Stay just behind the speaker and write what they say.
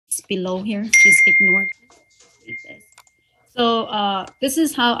below here. Just ignore this. So this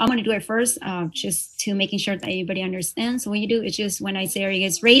is how I'm going to do it first, just to making sure that everybody understands. So what you do is just when I say, are you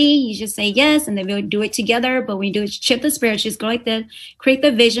guys ready? You just say yes, and then we'll do it together. But when you do it, shift the spirit, just go like that. Create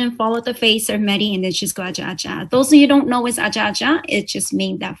the vision, follow the face or medi, and then just go aja aja. Those of you don't know what's aja aja, it just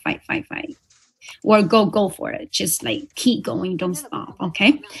means that fight. Or go for it. Just like keep going, don't stop.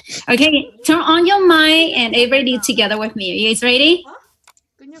 Okay. Turn on your mic and everybody together with me. Are you guys ready?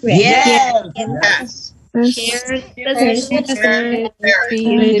 Yes. Share the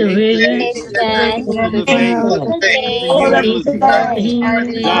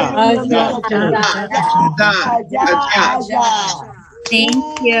Thank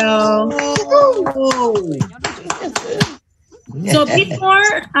you. So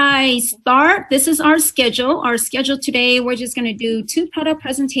before I start, this is our schedule. Our schedule today, we're just going to do 2 product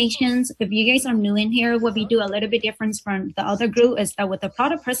presentations. If you guys are new in here, what we do a little bit different from the other group is that with the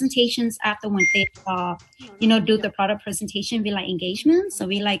product presentations, after when they, do the product presentation, we like engagement. So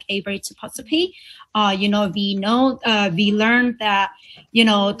we like everybody to participate. We learned that,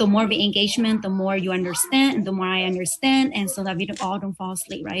 the more we engagement, the more you understand and the more I understand. And so that we all don't fall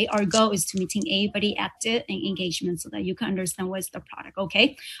asleep, right? Our goal is to meeting everybody active and engagement so that you can understand what's the product,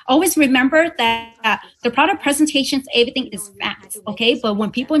 okay? Always remember that the product presentations, everything is fast, okay? But when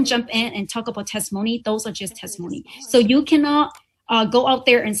people jump in and talk about testimony, those are just testimony. So you cannot go out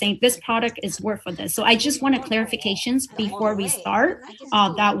there and say this product is worth for this. So I just wanted clarifications before we start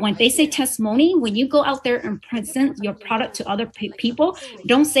that when they say testimony, when you go out there and present your product to other people,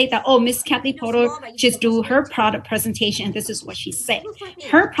 don't say that, oh, Miss Kathy Porter just do her product presentation and this is what she said.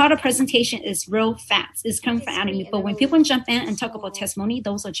 Her product presentation is real fast. It's coming from Atomy. But when people jump in and talk about testimony,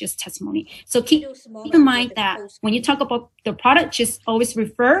 those are just testimony. So keep in mind that when you talk about the product, just always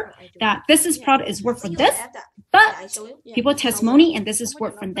refer that this product is worth for this, but people testimony and this is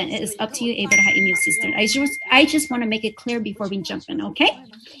work from them. It is up to you, able to have immune system. I just want to make it clear before we jump in, okay?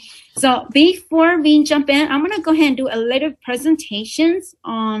 So before we jump in, I'm going to go ahead and do a little presentations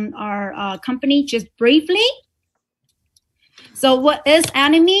on our company just briefly. So what is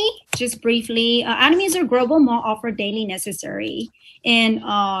Atomy? Just briefly, Atomy is a global mall offer daily necessary and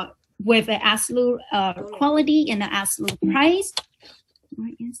with an absolute quality and an absolute price.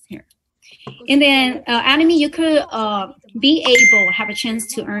 What is here? And then Atomy, you could be able to have a chance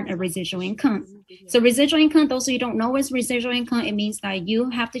to earn a residual income. So residual income, those of you who don't know what's residual income, it means that you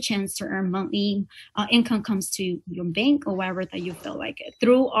have the chance to earn monthly income comes to your bank or wherever that you feel like it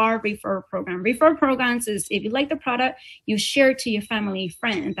through our referral program. Referral programs is if you like the product, you share it to your family,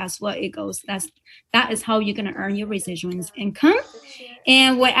 friend, and that's what it goes. That is how you're going to earn your residual income.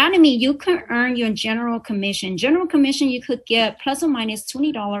 And with Atomy, you can earn your general commission. General commission, you could get plus or minus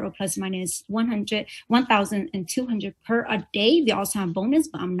 $20 or plus or minus $1,200 per a day. We also have bonus,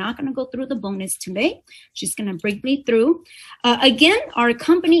 but I'm not going to go through the bonus today. Just going to briefly through. Again, our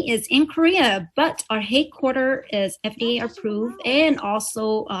company is in Korea, but our headquarters is FDA approved and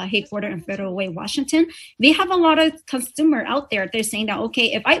also headquarters in Federal Way, Washington. We have a lot of consumer out there. They're saying that,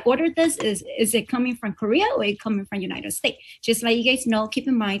 okay, if I order this, is it coming from Korea or is it coming from United States? Just like you guys know, keep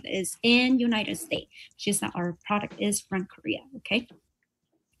in mind it's in United States. Just that our product is from Korea, okay?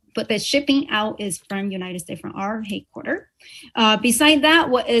 But the shipping out is from United States, from our headquarters. Beside that,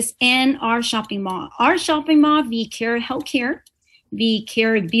 what is in our shopping mall? Our shopping mall, we carry healthcare. We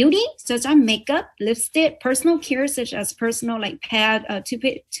carry beauty, such as makeup, lipstick, personal care, such as personal like pad,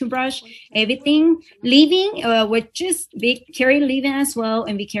 toothbrush, everything. Living, we carry living as well,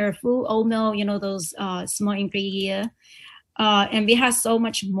 and we carry food, oatmeal, those small ingredients. And we have so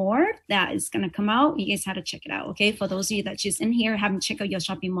much more that is going to come out. You guys have to check it out, okay? For those of you that just in here haven't checked out your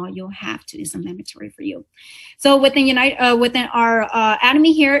shopping mall, you'll have to. It's mandatory for you. So within our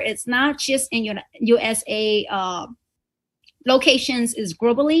Atomy here, it's not just in USA locations is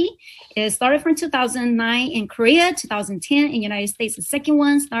globally. It started from 2009 in Korea, 2010 in United States. The second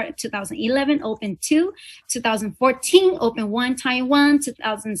one started 2011, opened 2, 2014, opened 1 Taiwan,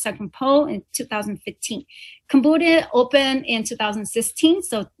 2002 Seoul, and 2015. Cambodia opened in 2016.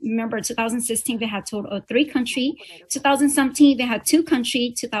 So remember, 2016, we had a total of 3 countries. 2017, we had 2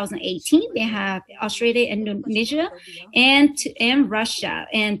 countries. 2018, we have Australia, Indonesia, and Russia.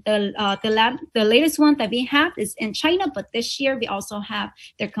 And the latest one that we have is in China. But this year, we also have,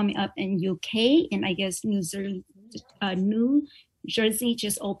 they're coming up in UK and I guess New Jersey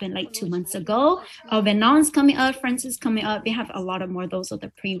just opened like 2 months ago. Vietnam's coming up, France is coming up. We have a lot of more. Those are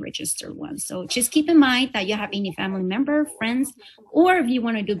the pre-registered ones. So just keep in mind that you have any family member, friends, or if you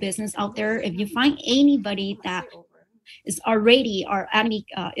want to do business out there, if you find anybody that is already our Atomy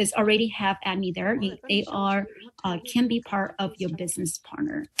is already have Atomy there. They are can be part of your business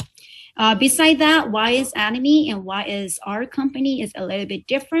partner. Beside that, why is Atomy and why is our company is a little bit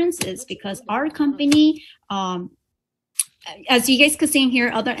different is because our company, as you guys can see here,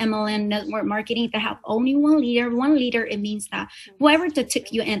 other MLM network marketing, they have only 1 leader. 1 leader, it means that whoever to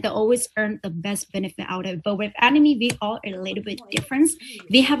took you in, they always earn the best benefit out of it. But with Atomy, we are a little bit different.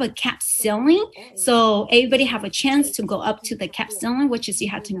 We have a cap ceiling. So everybody have a chance to go up to the cap ceiling, which is you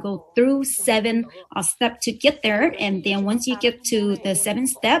have to go through 7 steps to get there. And then once you get to the 7th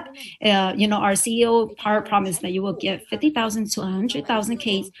step, you know, our CEO promised that you will get 50,000 to 100,000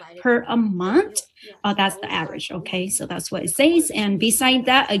 Ks per a month. That's the average, okay? So that's what it says. And beside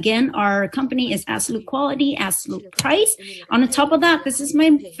that, again, our company is absolute quality, absolute price. On the top of that, this is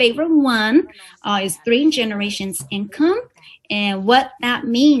my favorite one, is 3 generations income. And what that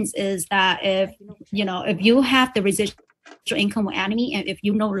means is that if, you know, if you have the residual income with Atomy, and if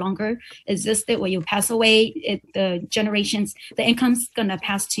you no longer existed or you pass away, the generations, the income's gonna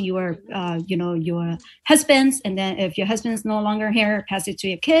pass to your, you know, your husbands, and then if your husband's no longer here, pass it to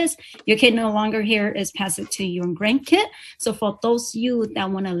your kids. Your kid no longer here is pass it to your grandkid. So for those you that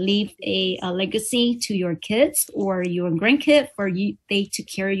want to leave a legacy to your kids or your grandkid, for you they to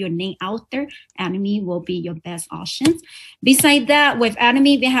carry your name out there, Atomy will be your best option. Beside that, with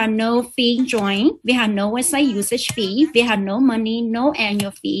Atomy, we have no fee join, we have no website usage fee, we have no money, no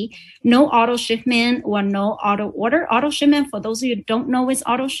annual fee, no auto shipment or no auto order. Auto shipment, for those of you who don't know what's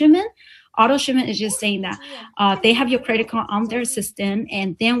auto shipment, auto shipment is just saying that they have your credit card on their system,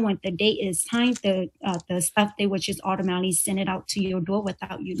 and then when the date is signed, the stuff they would just automatically send it out to your door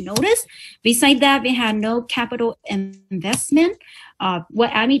without you notice. Beside that, we have no capital investment.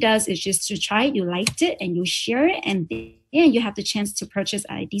 What Atomy does is just to try it, you liked it, and you share it, and then you have the chance to purchase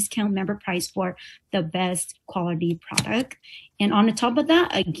at a discount member price for the best quality product. And on the top of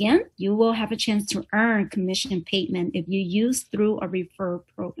that, again, you will have a chance to earn commission payment if you use through a referral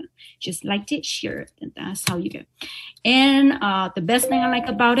program. Just liked it, share it, and that's how you do. And the best thing I like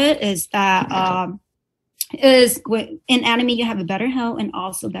about it is that in Atomy, you have a better health and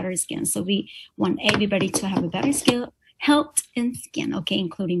also better skin. So we want everybody to have a better skill, health and skin, okay,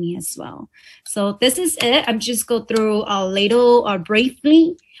 including me as well. So this is it. I'm just go through a little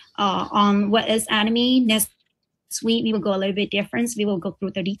briefly on what is Atomy. Next week, we will go a little bit different. We will go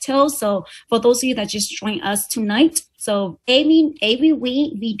through the details. So for those of you that just joined us tonight, so every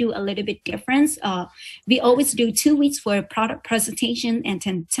week we do a little bit different. We always do 2 weeks for product presentation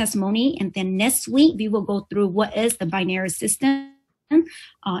and testimony. And then next week, we will go through what is the binary system and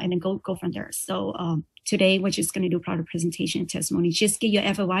then go from there. So today, we're just going to do product presentation and testimony. Just give you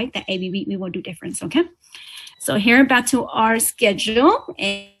FYI that every week we will do difference, okay? So here, back to our schedule.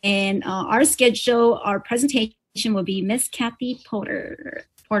 And our schedule, our presentation will be Miss Kathy Porter.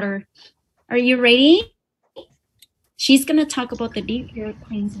 Are you ready? She's going to talk about the deep hair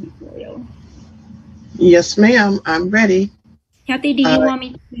cleansing oil. Yes, ma'am. I'm ready. Kathy, do you want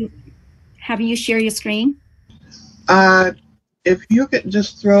me to have you share your screen? If you could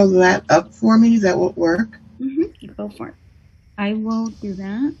just throw that up for me, that would work. Go for it. I will do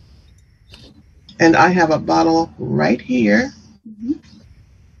that. And I have a bottle right here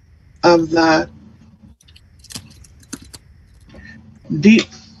of the Deep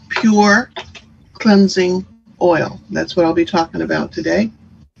Pure Cleansing Oil. That's what I'll be talking about today.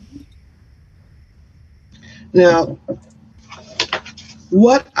 Now,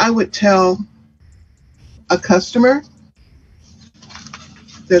 what I would tell a customer,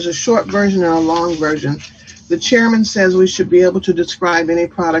 there's a short version and a long version. The chairman says we should be able to describe any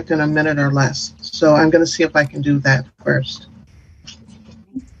product in a minute or less. So I'm going to see if I can do that first.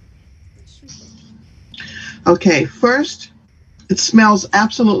 Okay, first, it smells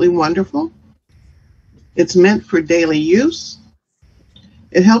absolutely wonderful. It's meant for daily use.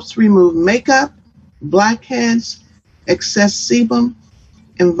 It helps remove makeup, blackheads, excess sebum,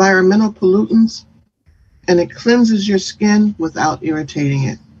 environmental pollutants, and it cleanses your skin without irritating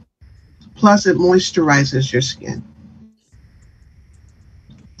it. Plus, it moisturizes your skin.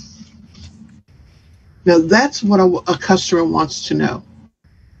 Now, that's what a customer wants to know.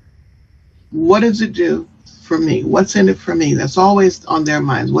 What does it do for me? What's in it for me? That's always on their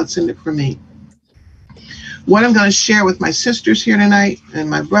minds. What's in it for me? What I'm going to share with my sisters here tonight and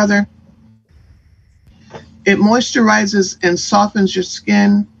my brother, it moisturizes and softens your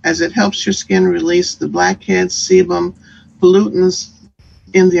skin as it helps your skin release the blackheads, sebum, pollutants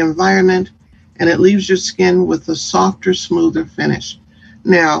in the environment, and it leaves your skin with a softer, smoother finish.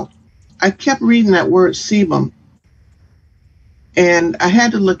 Now, I kept reading that word sebum, And I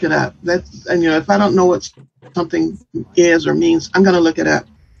had to look it up. And if I don't know what something is or means, I'm going to look it up.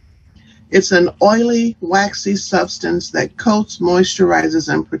 It's an oily, waxy substance that coats,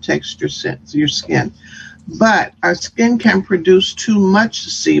 moisturizes, and protects your skin. But our skin can produce too much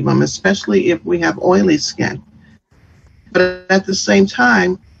sebum, especially if we have oily skin. But at the same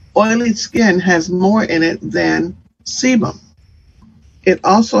time, oily skin has more in it than sebum. It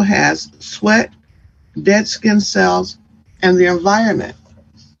also has sweat, dead skin cells, and the environment.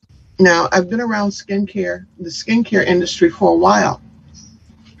 Now, I've been around the skincare industry for a while.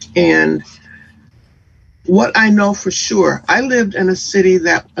 And what I know for sure, I lived in a city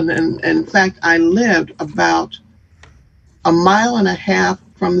in fact, I lived about 1.5 miles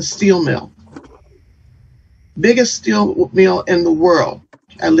from the steel mill. Biggest steel mill in the world.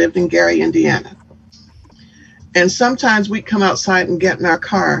 I lived in Gary, Indiana. And sometimes we'd come outside and get in our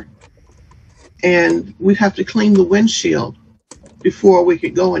car, and we'd have to clean the windshield before we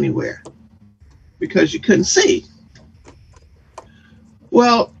could go anywhere because you couldn't see.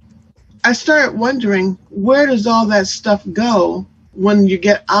 Well, I started wondering, where does all that stuff go when you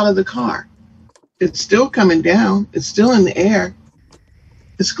get out of the car? It's still coming down. It's still in the air.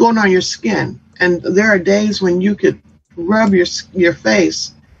 It's going on your skin. And there are days when you could rub your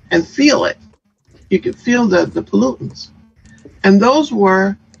face and feel it. You could feel the pollutants. And those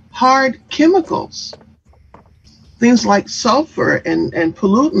were hard chemicals. Things like sulfur and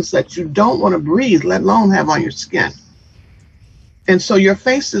pollutants that you don't want to breathe, let alone have on your skin. And so your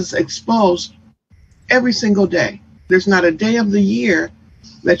face is exposed every single day. There's not a day of the year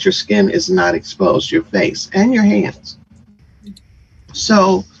that your skin is not exposed, your face and your hands.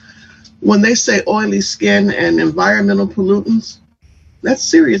 So when they say oily skin and environmental pollutants, that's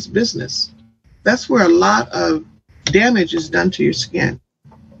serious business. That's where a lot of damage is done to your skin.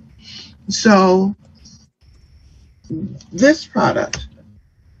 So this product,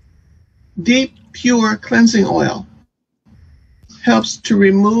 Deep Pure Cleansing Oil, helps to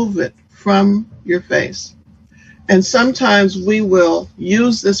remove it from your face. And sometimes we will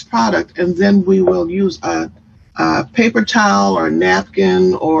use this product and then we will use a paper towel or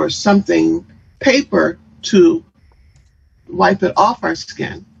napkin or something, paper, to wipe it off our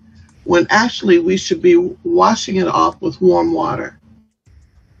skin, when actually we should be washing it off with warm water.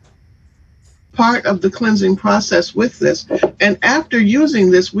 Part of the cleansing process with this, and after using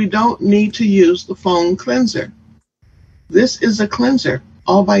this, we don't need to use the foam cleanser. This is a cleanser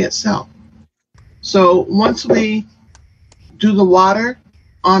all by itself. So once we do the water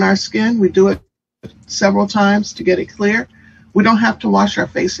on our skin, we do it several times to get it clear, we don't have to wash our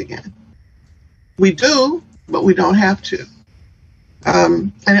face again. We do, but we don't have to.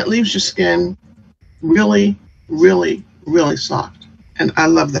 And it leaves your skin really, really, really soft. And I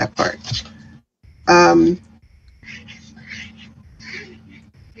love that part.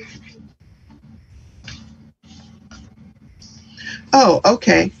 Oh,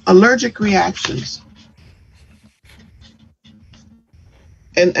 okay. Allergic reactions.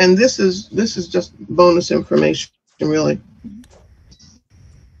 And this is just bonus information, really.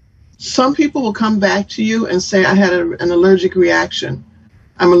 Some people will come back to you and say, I had an allergic reaction.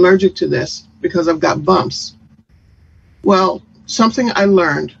 I'm allergic to this because I've got bumps. Well, something I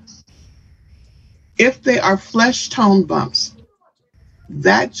learned, if they are flesh tone bumps,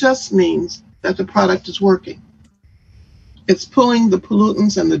 that just means that the product is working. It's pulling the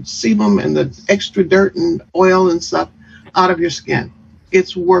pollutants and the sebum and the extra dirt and oil and stuff out of your skin.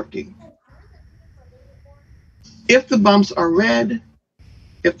 It's working. If the bumps are red,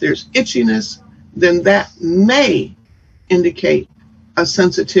 if there's itchiness, then that may indicate a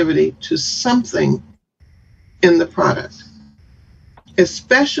sensitivity to something in the product,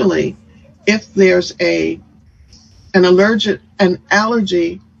 especially if there's an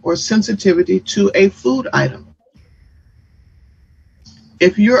allergy or sensitivity to a food item.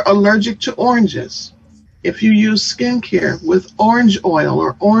 If you're allergic to oranges, if you use skincare with orange oil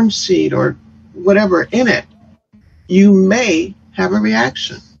or orange seed or whatever in it, you may have a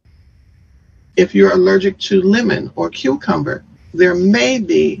reaction. If you're allergic to lemon or cucumber, there may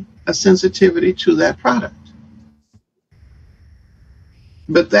be a sensitivity to that product.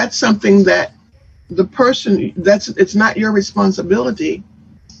 But that's something that the person, it's not your responsibility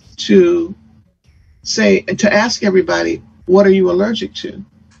to ask everybody, what are you allergic to?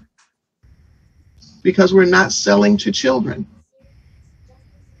 Because we're not selling to children.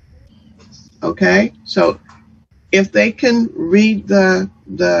 Okay, so if they can read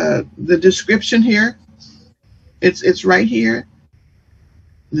the description here, it's right here.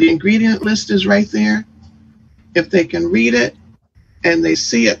 The ingredient list is right there. If they can read it and they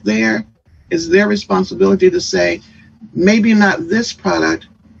see it there, it's their responsibility to say, maybe not this product,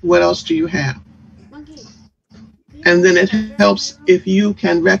 what else do you have? And then it helps if you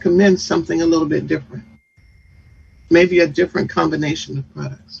can recommend something a little bit different, maybe a different combination of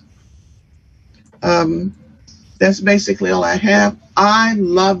products. Um, that's basically all I have. I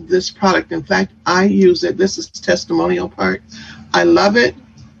love this product. In fact, I use it. This is testimonial part. I love it.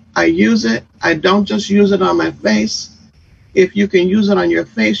 I use it. I don't just use it on my face. If you can use it on your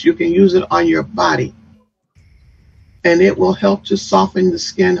face, you can use it on your body. And it will help to soften the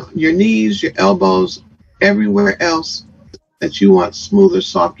skin, your knees, your elbows, everywhere else that you want smoother,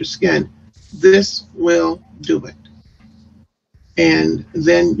 softer skin. This will do it. And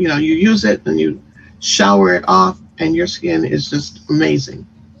then, you use it and you shower it off, and your skin is just amazing.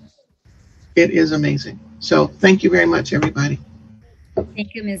 It is amazing. So thank you very much, everybody.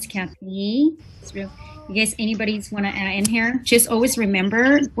 Thank you, Ms. Kathy. You guys, anybody want to add in here? Just always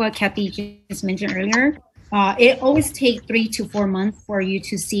remember what Kathy just mentioned earlier. It always takes 3 to 4 months for you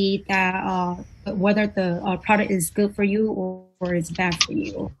to see that whether the product is good for you or it's bad for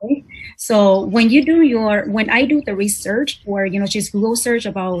you. Okay? So when I do the research or just Google search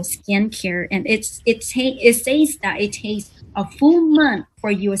about skincare, and it says that it takes a full month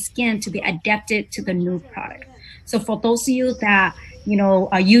for your skin to be adapted to the new product. So for those of you that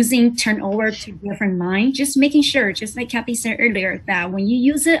are using turnover to different lines, just making sure, just like Kathy said earlier, that when you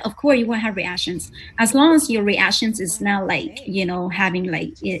use it, of course you won't have reactions. As long as your reactions is not like, having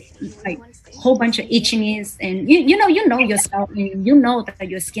like a whole bunch of itchiness, and you know yourself, and you know that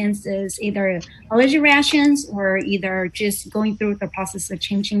your skin is either allergy reactions or either just going through the process of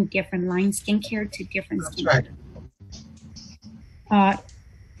changing different lines skincare to different skincare. Right.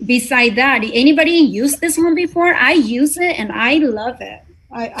 Beside that, anybody used this one before? I use it and I love it.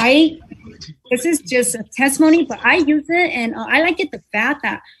 This is just a testimony, but I use it and I like it the fact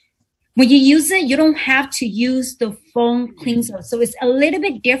that when you use it, you don't have to use the foam cleanser. So it's a little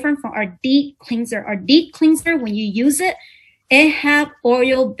bit different from our deep cleanser. Our deep cleanser, when you use it, it have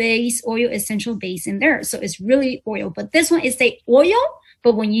oil essential base in there. So it's really oil. But this one is the oil,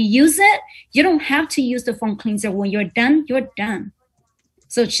 but when you use it, you don't have to use the foam cleanser. When you're done, you're done.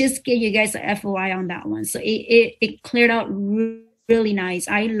 So just give you guys an FYI on that one. So it cleared out really nice.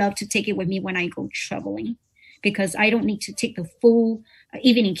 I love to take it with me when I go traveling because I don't need to take the full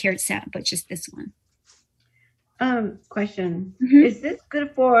evening care set, but just this one. Question. Mm-hmm. Is this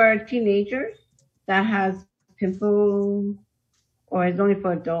good for teenagers that has pimples, or is it only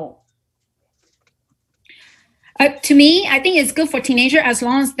for adults? To me, I think it's good for teenagers as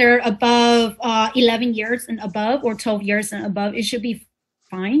long as they're above 11 years and above or 12 years and above. It should be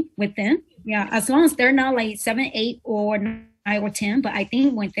fine with them. Yeah, as long as they're not like 7, 8, or 9 or 10. But I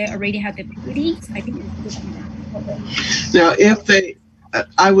think when they already have the puberty, I think it's good. Now,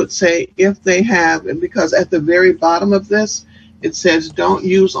 I would say if they have, because at the very bottom of this, it says don't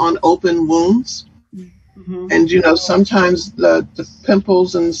use on open wounds. Mm-hmm. And sometimes the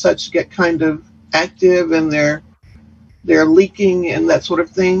pimples and such get kind of active and they're leaking and that sort of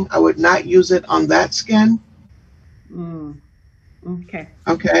thing. I would not use it on that skin.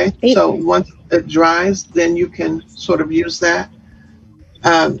 Okay. So once it dries, then you can sort of use that.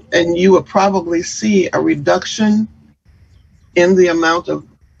 And you will probably see a reduction in the amount of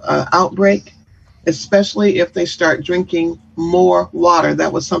outbreak, especially if they start drinking more water.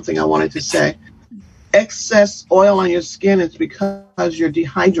 That was something I wanted to say. Excess oil on your skin is because you're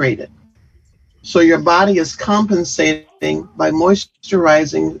dehydrated. So your body is compensating by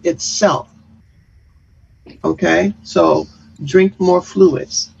moisturizing itself. Okay? So drink more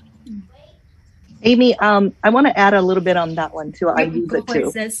fluids. Amy, I want to add a little bit on that one too. I use it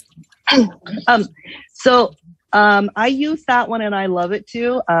too. I use that one and I love it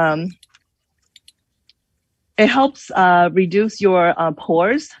too. It helps reduce your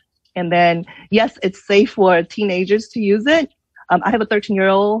pores. And then, yes, it's safe for teenagers to use it. I have a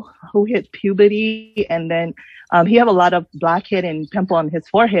 13-year-old who hit puberty, and then he have a lot of blackhead and pimple on his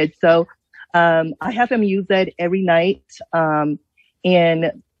forehead. So I have him use it every night,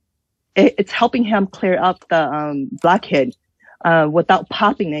 and it's helping him clear up the blackhead without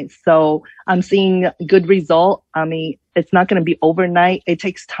popping it. So I'm seeing good result. I mean, it's not going to be overnight. It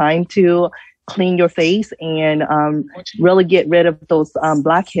takes time to clean your face and really get rid of those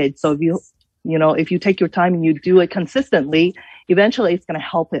blackheads. So if you take your time and you do it consistently, eventually it's going to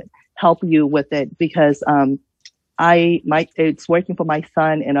help you with it, because it's working for my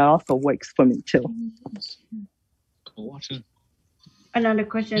son and it also works for me too. Another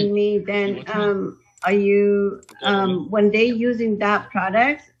question, me then, are you when they using that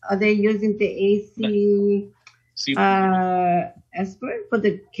product, are they using the AC aspirin for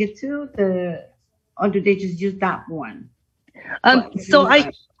the kid too, or do they just use that one?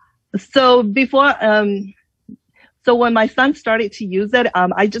 So before, so when my son started to use it,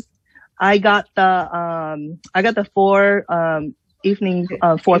 I got the 4 evening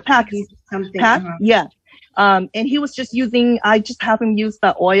 4 packs. Yeah. And he was just using, I just have him use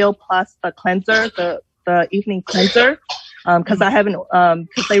the oil plus the cleanser, the evening cleanser. Cause I haven't,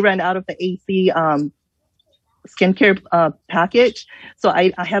 cause they ran out of the AC, skincare, package. So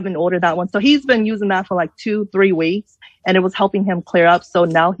I haven't ordered that one. So he's been using that for like 2-3 weeks and it was helping him clear up. So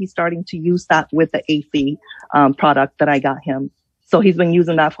now he's starting to use that with the AC, product that I got him. So he's been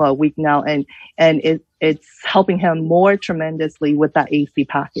using that for a week now and it's helping him more tremendously with that AC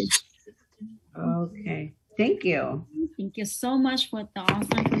package. Okay. Thank you. Thank you so much for the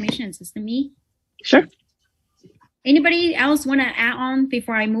awesome information, Sister Me. Sure. Anybody else want to add on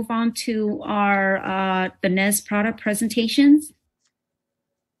before I move on to our the next product presentations?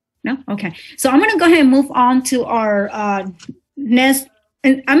 No? Okay. So I'm going to go ahead and move on to our next.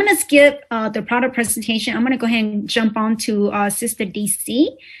 And I'm going to skip the product presentation. I'm going to go ahead and jump on to Sister DC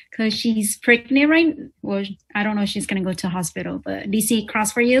because she's pregnant, right? Well, I don't know if she's going to go to hospital, but DC,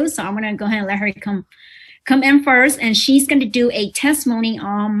 cross for you. So I'm going to go ahead and let her come in first. And she's going to do a testimony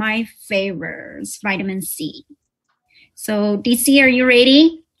on my favorites, vitamin C. So DC, are you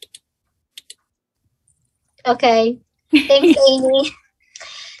ready? Okay. Thanks, Amy.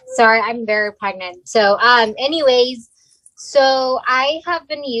 Sorry, I'm very pregnant. So anyways, so I have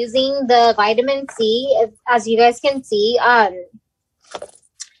been using the vitamin C, as you guys can see. At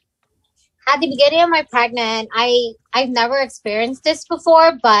the beginning of my pregnant, I've never experienced this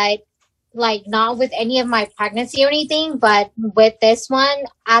before, but like not with any of my pregnancy or anything, but with this one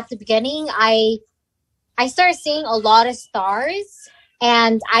at the beginning, I started seeing a lot of stars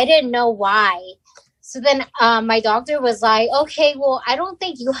and I didn't know why. So then my doctor was like, okay, well, I don't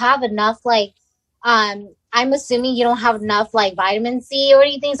think you have enough, like, I'm assuming you don't have enough like vitamin C or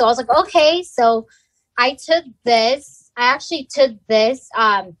anything. So I was like, okay. So I actually took this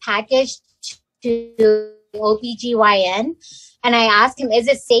package to OBGYN and I asked him, is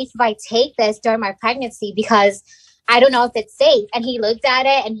it safe if I take this during my pregnancy? Because I don't know if it's safe. And he looked at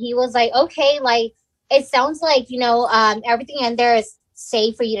it and he was like, okay, like it sounds like, you know, everything in there is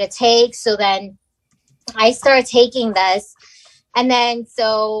safe for you to take. So then I started taking this. And then,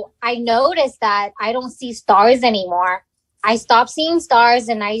 so I noticed that I don't see stars anymore. I stopped seeing stars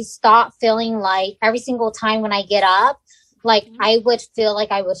and I stopped feeling like every single time when I get up, like I would feel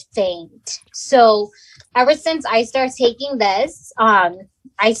like I would faint. So ever since I started taking this,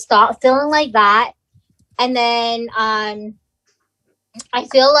 I stopped feeling like that. And then, I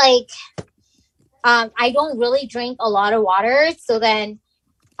feel like, I don't really drink a lot of water. So then,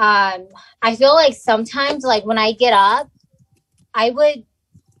 I feel like sometimes like when I get up, I would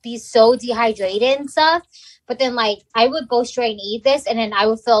be so dehydrated and stuff, but then like I would go straight and eat this and then I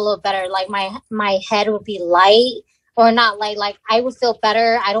would feel a little better. Like my head would be light or not light. Like I would feel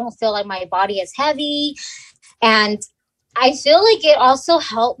better. I don't feel like my body is heavy. And I feel like it also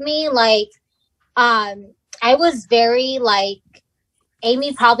helped me. Like, I was very like,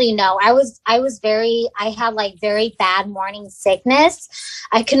 Amy probably know, I had like very bad morning sickness.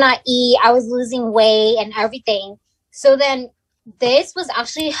 I could not eat. I was losing weight and everything. So then this was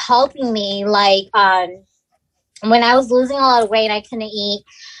actually helping me, like, when I was losing a lot of weight and I couldn't eat,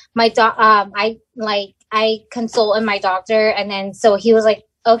 I consulted my doctor, and then so he was like,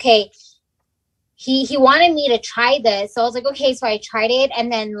 okay, he wanted me to try this. So I was like, okay, so I tried it,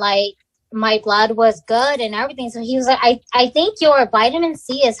 and then like my blood was good and everything. So he was like, I think your vitamin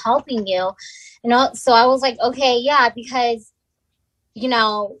C is helping you, you know? So I was like, okay, yeah, because you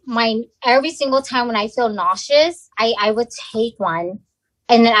know, every single time when I feel nauseous, I would take one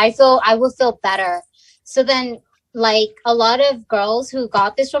and then I would feel better. So then like a lot of girls who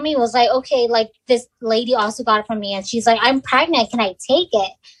got this from me was like, okay, like this lady also got it from me and she's like, I'm pregnant. Can I take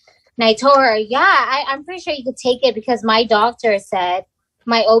it? And I told her, yeah, I'm pretty sure you could take it because my doctor said,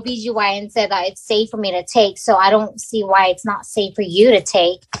 my OBGYN said that it's safe for me to take. So I don't see why it's not safe for you to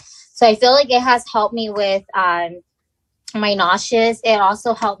take. So I feel like it has helped me with, my nauseous. It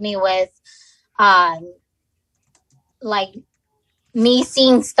also helped me with like me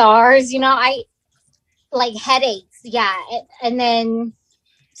seeing stars, you know, I like headaches. Yeah. And then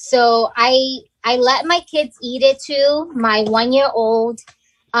so I let my kids eat it too. My 1-year-old,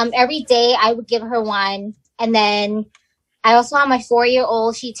 every day I would give her one. And then I also have my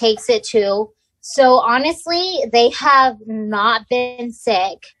 4-year-old, she takes it too. So honestly, they have not been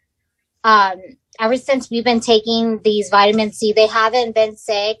sick. Ever since we've been taking these vitamin C, they haven't been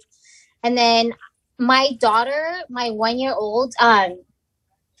sick. And then my daughter, my 1-year-old,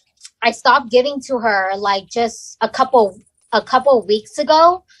 I stopped giving to her like just a couple weeks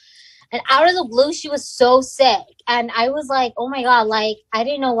ago. And out of the blue, she was so sick. And I was like, oh my God, like, I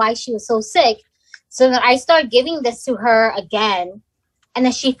didn't know why she was so sick. So then I started giving this to her again. And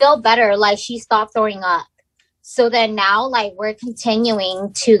then she felt better. Like, she stopped throwing up. So then now, like, we're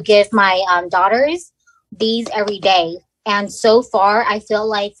continuing to give my daughters these every day. And so far, I feel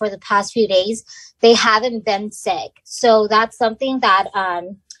like for the past few days, they haven't been sick. So that's something that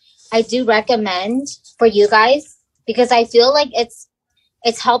I do recommend for you guys, because I feel like it's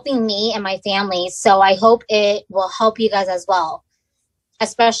helping me and my family. So I hope it will help you guys as well.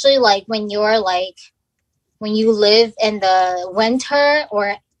 Especially like when you're like, when you live in the winter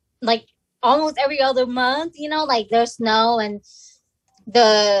or like almost every other month, you know, like there's snow and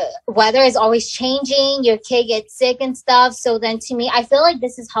the weather is always changing. Your kid gets sick and stuff. So then to me, I feel like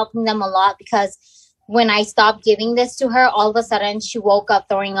this is helping them a lot, because when I stopped giving this to her, all of a sudden she woke up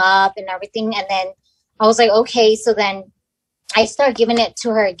throwing up and everything. And then I was like, okay, so then I started giving it to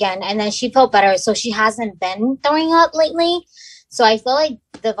her again, and then she felt better. So she hasn't been throwing up lately. So I feel like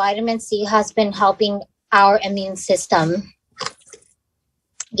the vitamin C has been helping our immune system.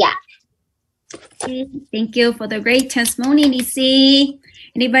 Yeah. Thank you for the great testimony, Nisi.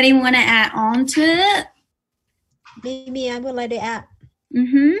 Anybody want to add on to it? Maybe I would like to add.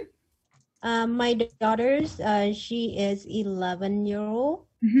 Mm-hmm. My daughter's, she is 11-year-old.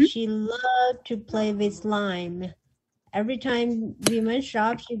 Mm-hmm. She loved to play with slime. Every time we went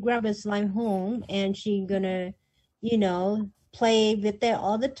shop, she grab a slime home and she gonna, you know, play with it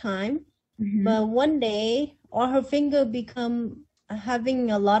all the time. Mm-hmm. But one day, all her finger become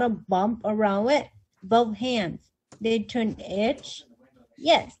having a lot of bump around it, both hands. They turn itch.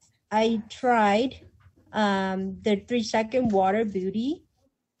 Yes, I tried the 3-second water beauty.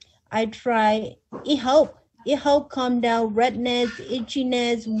 I tried, it helped. It helped calm down redness,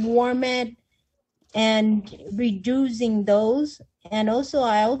 itchiness, warm it, and reducing those. And also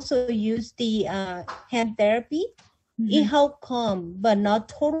I also use the hand therapy. It helped calm, but not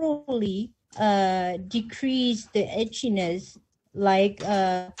totally decrease the itchiness, like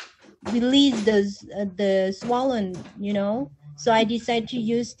release the swollen, you know. So I decided to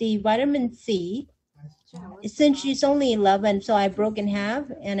use the vitamin C. Since she's only 11, so I broke in half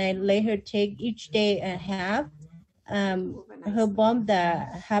and I let her take each day a half. Her bump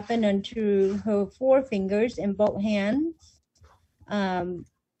that happened onto her 4 fingers and both hands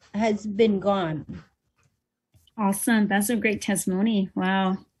has been gone. Awesome. That's a great testimony.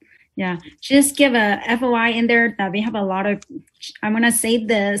 Wow. Yeah. Just give a FOI in there that we have a lot of, I'm going to say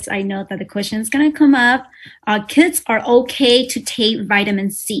this. I know that the question is going to come up. Kids are okay to take vitamin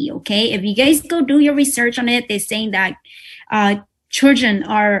C. Okay. If you guys go do your research on it, they're saying that children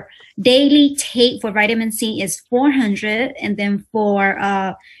are daily take for vitamin C is 400. And then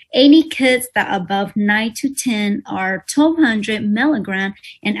for any kids that above 9 to 10 are 1200 milligram.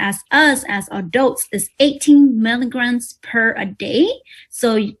 And as us, as adults, is 18 milligrams per a day.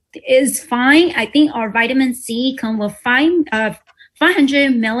 So it's fine. I think our vitamin C come with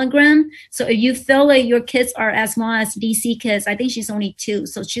 500 milligram. So if you feel like your kids are as small as DC kids, I think she's only 2.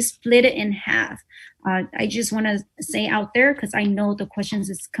 So just split it in half. I just want to say out there, because I know the questions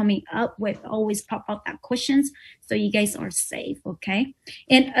is coming up with always pop up that questions. So you guys are safe. Okay.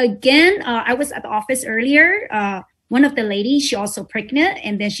 And again, I was at the office earlier. One of the ladies, she also pregnant.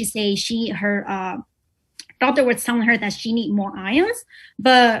 And then she say her doctor was telling her that she need more irons,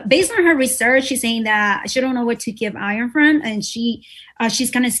 but based on her research, she's saying that she don't know what to give iron from, and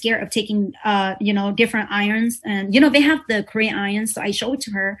she's kind of scared of taking different irons. And they have the Korean irons, so I showed it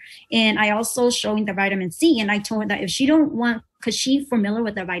to her, and I also showing the vitamin C, and I told her that if she don't want, because she's familiar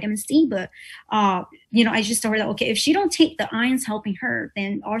with the vitamin C, but I just told her that okay, if she don't take the irons helping her,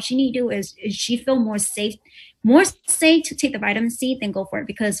 then all she need to do is she feel more safe to take the vitamin C, then go for it,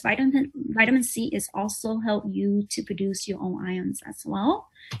 because vitamin C is also help you to produce your own ions as well.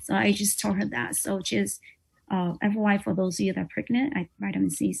 So I just told her that. So just FYI for those of you that are pregnant, vitamin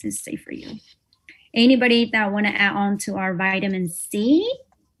C is safe for you. Anybody that want to add on to our vitamin C?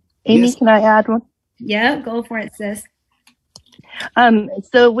 Amy, Yes. Can I add one? Yeah, go for it, sis.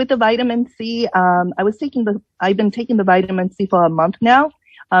 So with the vitamin C, I've been taking the vitamin C for a month now.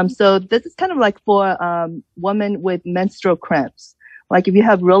 So this is kind of like for women with menstrual cramps. Like if you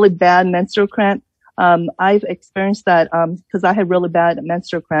have really bad menstrual cramp, I've experienced that because I have really bad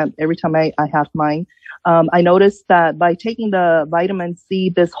menstrual cramp every time I have mine. I noticed that by taking the vitamin C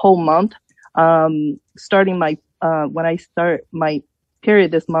this whole month, starting when I start my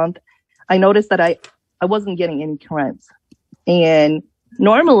period this month, I noticed that I wasn't getting any cramps. And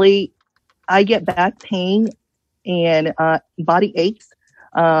normally I get back pain and body aches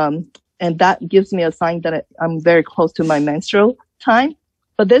And that gives me a sign that I'm very close to my menstrual time.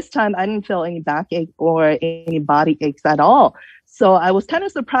 But this time I didn't feel any backache or any body aches at all. So I was kind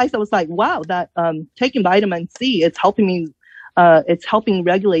of surprised. I was like, wow, that taking vitamin C, it's helping me. It's helping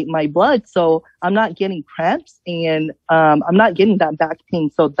regulate my blood. So I'm not getting cramps and I'm not getting that back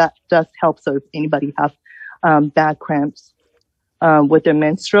pain. So that does help. So if anybody has bad cramps with their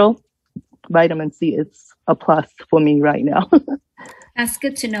menstrual, vitamin C is a plus for me right now. That's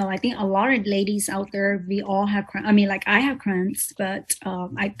good to know. I think a lot of ladies out there, we all have cramps. I mean, like I have cramps, but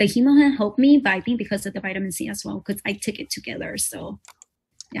the Hemohan helped me, but I think because of the vitamin C as well, because I took it together. So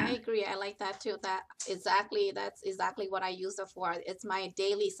yeah. I agree. I like that too. That's exactly what I use it for. It's my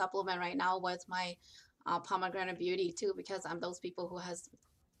daily supplement right now with my pomegranate beauty too, because I'm those people who has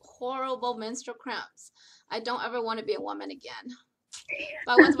horrible menstrual cramps. I don't ever want to be a woman again.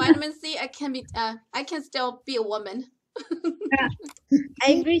 But with vitamin C, I can still be a woman.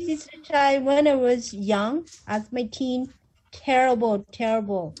 I agree, Sister Chai. When I was young, as my teen, terrible.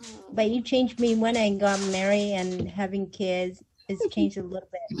 But it changed me when I got married and having kids. It's changed a little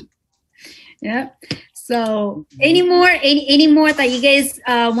bit. Yeah. So any more that you guys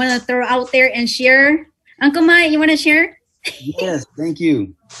want to throw out there and share? Uncle Mike, you want to share? Yes, thank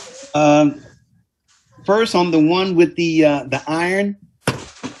you. First, on the one with the iron,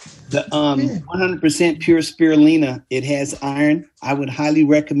 the 100% pure spirulina, it has iron. I would highly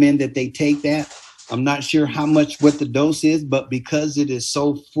recommend that they take that. I'm not sure what the dose is, but because it is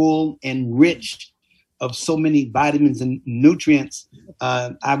so full and rich of so many vitamins and nutrients,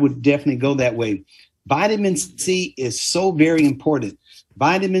 I would definitely go that way. Vitamin C is so very important.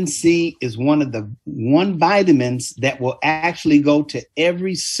 Vitamin C is one of the vitamins that will actually go to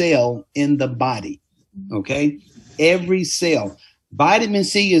every cell in the body. Okay, every cell. Vitamin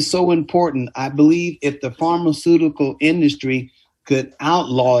C is so important. I believe if the pharmaceutical industry could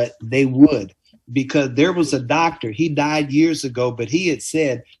outlaw it, they would, because there was a doctor, he died years ago, but he had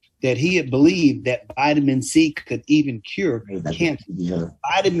said that he had believed that vitamin C could even cure cancer.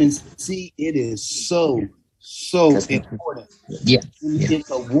 Vitamin C, it is so important. Yeah.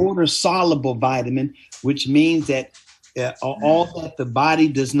 It's a water soluble vitamin, which means that all that the body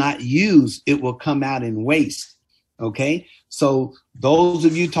does not use, it will come out in waste. Okay, so those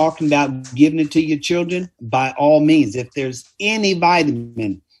of you talking about giving it to your children, by all means, if there's any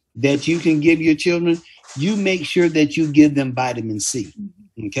vitamin that you can give your children, you make sure that you give them vitamin C.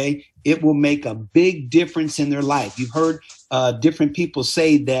 Okay, it will make a big difference in their life. You've heard different people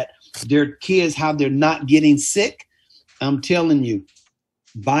say that their kids, how they're not getting sick. I'm telling you,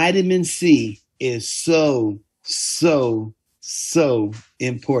 vitamin C is so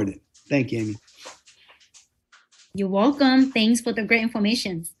important. Thank you, Amy. You're welcome. Thanks for the great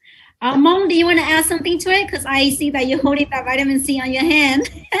information. Mom, do you want to add something to it? Because I see that you're holding that vitamin C on your hand.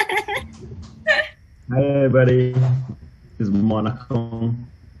 Hi, everybody. This is Monaco.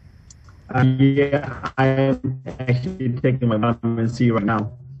 Yeah, I am actually taking my vitamin C right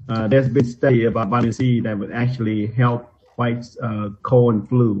now. There's been a study about vitamin C that would actually help fight cold and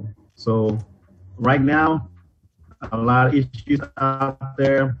flu. So right now, a lot of issues out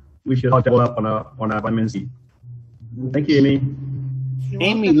there. We should all double up on our vitamin C. Thank you, Amy.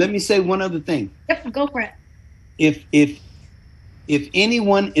 Amy, let me say one other thing. Yep, go for it. If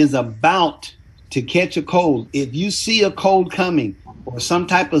anyone is about to catch a cold, if you see a cold coming or some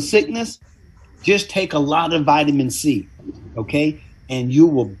type of sickness, just take a lot of vitamin C, okay? And you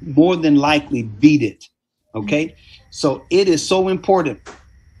will more than likely beat it, okay? So it is so important.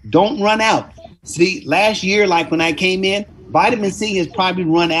 Don't run out. See, last year, like when I came in, vitamin C has probably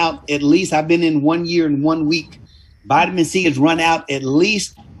run out at least, I've been in 1 year and 1 week. Vitamin C has run out at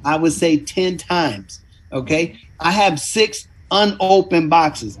least, I would say 10 times, okay? I have 6 unopened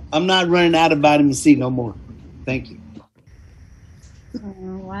boxes. I'm not running out of vitamin C no more. Thank you.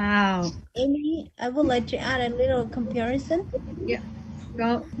 Oh, wow. Amy, I would like to add a little comparison. Yeah,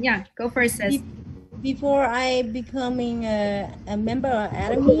 go for it, sis. Before I becoming a member of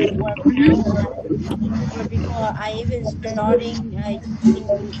Atomy, or before I even starting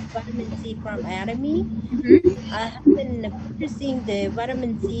using vitamin C from Atomy, I have been purchasing the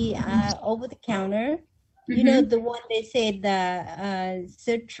vitamin C over the counter. You know, the one they say the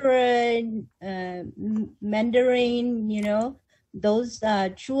citron, mandarin, you know, those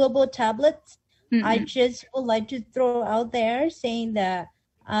chewable tablets. I just would like to throw out there saying that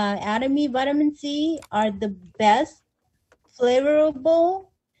Atomy vitamin C are the best, flavorable.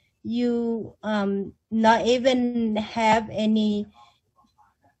 You not even have any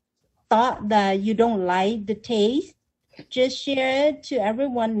thought that you don't like the taste. Just share it to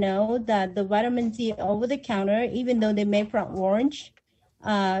everyone know that the vitamin C over the counter, even though they make from orange,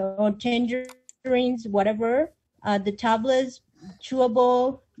 or tangerines, whatever. The tablets,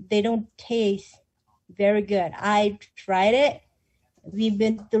 chewable, they don't taste very good. I tried it. We've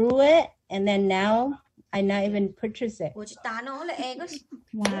been through it, and then now I not even purchase it.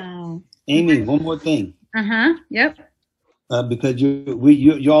 Wow. Amy, one more thing. Yep. Because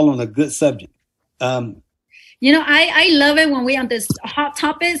you're all on a good subject. You know, I love it when we're on this hot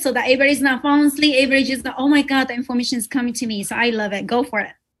topic so that everybody's not falling asleep. Everybody's just like, oh my God, the information is coming to me. So I love it. Go for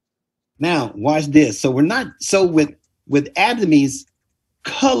it. Now, watch this. So we're not, so with Atomy's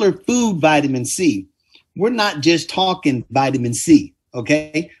color food vitamin C, we're not just talking vitamin C,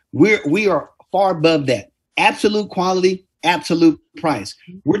 okay? We are far above that. Absolute quality, absolute price.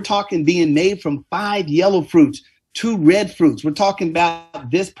 We're talking being made from 5 yellow fruits, 2 red fruits. We're talking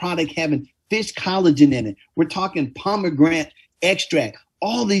about this product having fish collagen in it. We're talking pomegranate extract,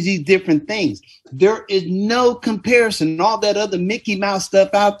 all these different things. There is no comparison. All that other Mickey Mouse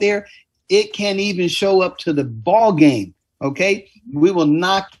stuff out there, it can't even show up to the ball game, okay? We will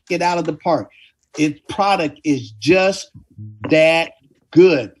knock it out of the park. Its product is just that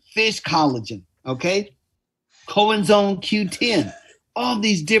good. Fish collagen, okay? Coenzone Q10, all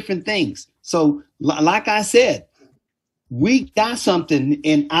these different things. So like I said, we got something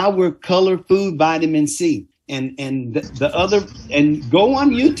in our color food vitamin C, and the other, and go on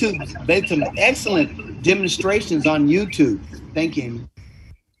YouTube. There's some excellent demonstrations on YouTube. Thank you, Amy.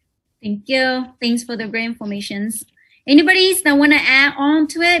 Thank you. Thanks for the great informations. Anybody that want to add on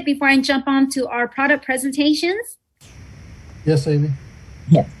to it before I jump on to our product presentations? Yes, Amy.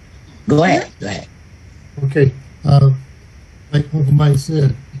 Yeah. Go ahead. Go ahead. Okay. Like Uncle Mike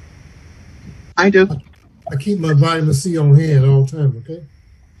said, I do. I keep my vitamin C on hand all the time, okay?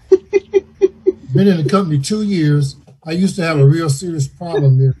 Been in the company 2 years. I used to have a real serious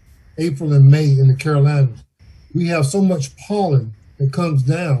problem in April and May in the Carolinas. We have so much pollen that comes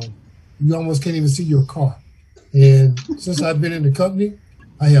down, you almost can't even see your car. And since I've been in the company,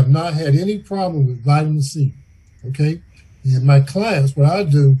 I have not had any problem with vitamin C, okay? And my clients, what I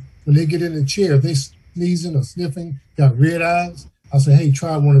do, when they get in the chair, if they sneezing or sniffing, got red eyes, I say, hey,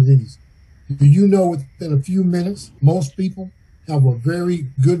 try one of these. Do you know within a few minutes, most people have a very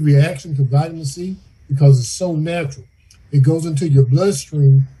good reaction to vitamin C because it's so natural. It goes into your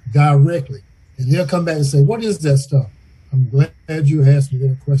bloodstream directly. And they'll come back and say, what is that stuff? I'm glad you asked me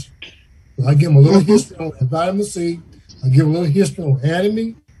that question. So I give them a little history on vitamin C. I give a little history on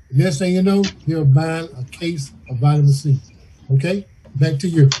Atomy. And next thing you know, they're buying a case of vitamin C. Okay? Back to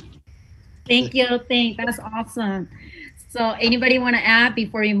you. Thank you. That's awesome. So anybody want to add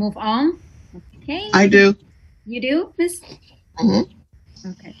before we move on? Okay. I do. You do, Miss?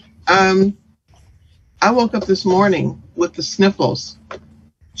 Mm-hmm. Okay. I woke up this morning with the sniffles.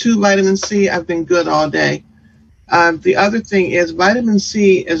 2 vitamin C, I've been good all day. The other thing is vitamin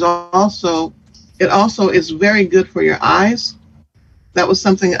C is also is very good for your eyes. That was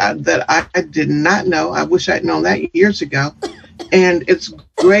something that I did not know. I wish I'd known that years ago. And it's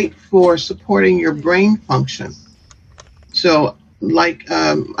great for supporting your brain function. So like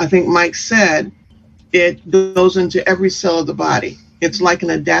I think Mike said, it goes into every cell of the body. It's like an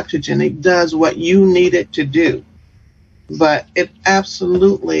adaptogen. It does what you need it to do. But it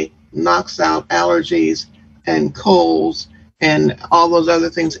absolutely knocks out allergies and colds and all those other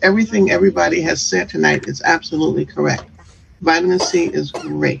things. Everything everybody has said tonight is absolutely correct. Vitamin C is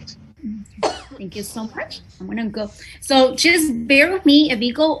great. Thank you so much. I'm gonna go. So just bear with me if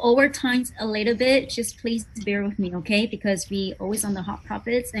we go over times a little bit. Just please bear with me, okay? Because we always on the hot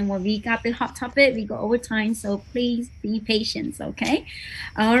topics, and when we got the hot topic, we go over time. So please be patient, okay?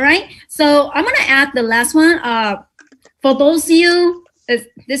 All right. So I'm gonna add the last one. For those of you,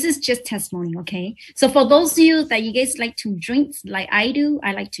 this is just testimony, okay? So for those of you that you guys like to drink, like I do,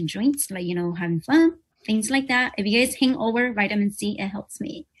 I like to drink, like having fun, things like that. If you guys hang over vitamin C, it helps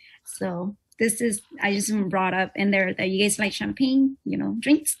me. So this is, I just brought up in there that you guys like champagne,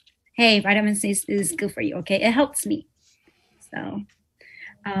 drinks. Hey, vitamin C is good for you, okay? It helps me. So,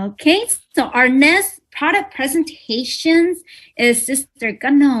 okay. So our next product presentations is Sister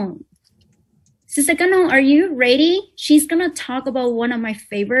Ganon. Sister Ganon, are you ready? She's going to talk about one of my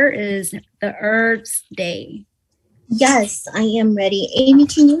favorite is the Herbday. Yes, I am ready. Amy,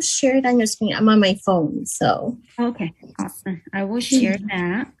 can you share it on your screen? I'm on my phone, so. Okay, awesome. I will share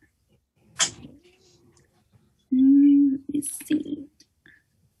that. Let's see.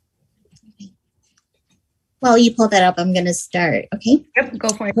 While you pull that up, I'm going to start, okay? Yep, go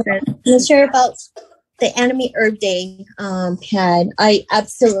for it. I'm going to share about the Atomy Herbday pad. I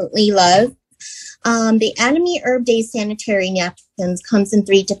absolutely love. The Atomy Herbday sanitary napkins comes in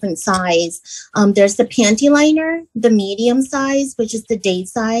 3 different sizes. There's the panty liner, the medium size, which is the day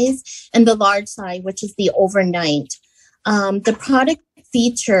size, and the large size, which is the overnight. The product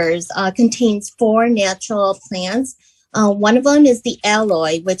features contains 4 natural plants. One of them is the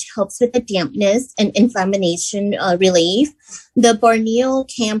aloe, which helps with the dampness and inflammation relief. The Borneo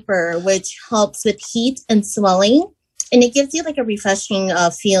camphor, which helps with heat and swelling. And it gives you like a refreshing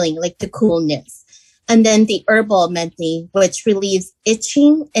feeling, like the coolness. And then the herbal menthe, which relieves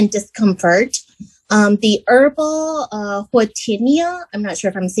itching and discomfort. The herbal Huatinia, I'm not sure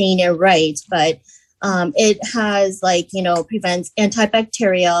if I'm saying it right, but it has prevents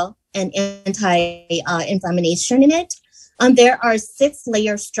antibacterial and anti-inflammation in it. There are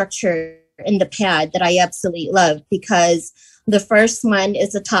 6-layer structure in the pad that I absolutely love because the first one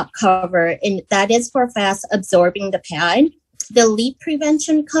is the top cover, and that is for fast absorbing the pad, the leak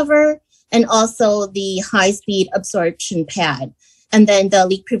prevention cover, and also the high-speed absorption pad. And then the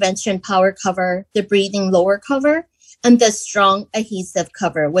leak prevention power cover, the breathing lower cover, and the strong adhesive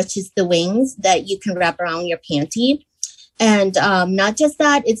cover, which is the wings that you can wrap around your panty. And not just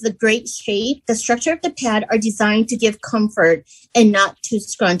that, it's a great shape. The structure of the pad are designed to give comfort and not to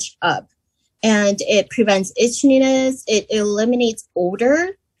scrunch up. And it prevents itchiness. It eliminates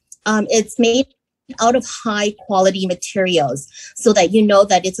odor. It's made out of high quality materials so that you know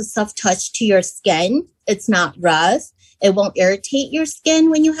that it's a soft touch to your skin. It's not rough. It won't irritate your skin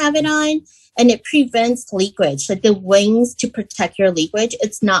when you have it on. And it prevents leakage, like the wings to protect your leakage.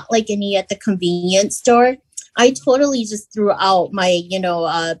 It's not like any at the convenience store. I totally just threw out my,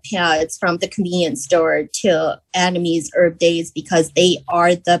 pads from the convenience store to Atomy's Herbdays because they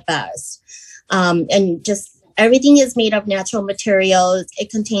are the best. And just everything is made of natural materials. It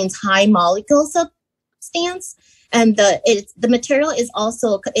contains high molecule substance. And the material is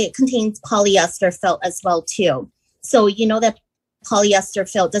also, it contains polyester felt as well too. So you know that polyester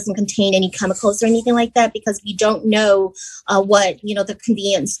felt doesn't contain any chemicals or anything like that because we don't know what, the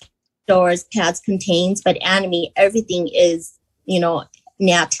convenience stores pads contains, but Atomy, everything is,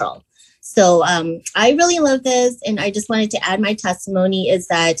 natural. So I really love this. And I just wanted to add my testimony is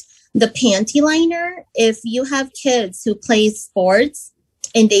that the panty liner, if you have kids who play sports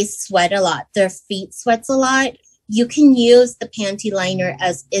and they sweat a lot, their feet sweats a lot, you can use the panty liner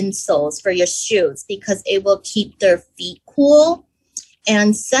as insoles for your shoes because it will keep their feet cool.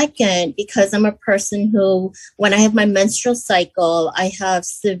 And second, because I'm a person who, when I have my menstrual cycle, I have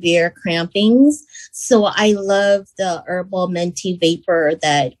severe crampings. So I love the herbal menthe vapor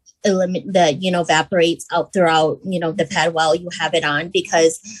that evaporates out throughout, the pad while you have it on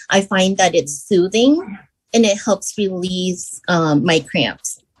because I find that it's soothing and it helps release my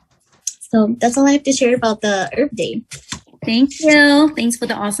cramps. So that's all I have to share about the Herbday. Thank you. Thanks for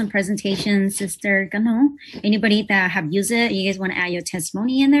the awesome presentation, Sister Gano. Anybody that have used it, you guys want to add your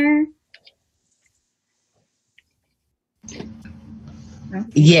testimony in there? No?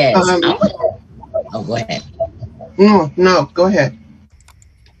 Yes. Oh, go ahead. No, go ahead.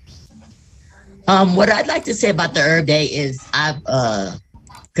 What I'd like to say about the Herbday is I've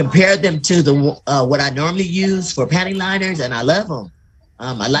compared them to the what I normally use for panty liners, and I love them.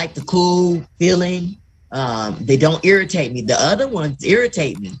 I like the cool feeling. They don't irritate me. The other ones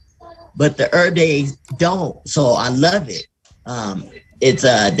irritate me, but the Herbdays don't. So I love it. It's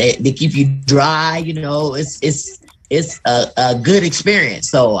they keep you dry. It's a good experience.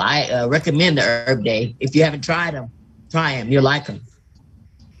 So I recommend the Herbday. If you haven't tried them, try them. You'll like them.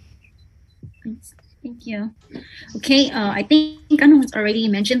 Thank you. Okay, I think Gano has already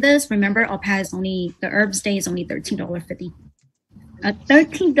mentioned this. Remember, our pad is only, the Herbday is only $13.50.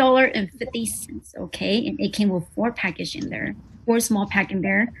 $13.50, okay? And it came with 4 package in there, 4 small pack in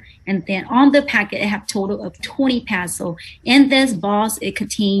there. And then on the packet, it have total of 20 pads. So in this box, it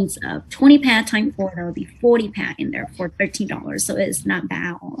contains 20 pad times 4, that would be 40 pad in there for $13. So it's not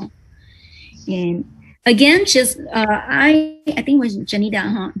bad at all. And again, just, I think it was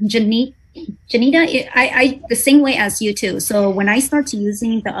Janita, huh? Janita, I the same way as you too. So when I start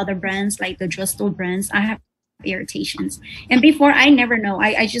using the other brands, like the drugstore brands, I have irritations. And before, I never know.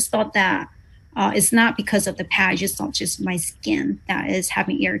 I just thought that it's not because of the pad. I just thought just my skin that is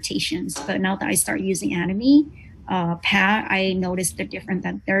having irritations. But now that I start using Atomy pad, I noticed the difference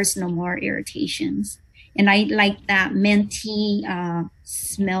that there's no more irritations. And I like that minty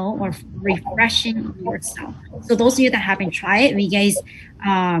smell or refreshing yourself. So those of you that haven't tried it, if you guys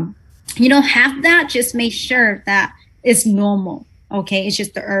have that, just make sure that it's normal. Okay, it's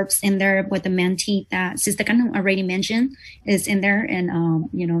just the herbs in there with the menthe that Sister Kanu already mentioned is in there, and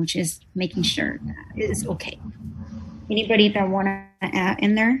just making sure that it's okay. Anybody that want to add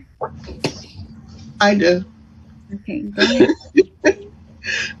in there? I do. Okay, go ahead.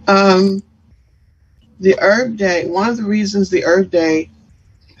 The Herbday, one of the reasons the Herbday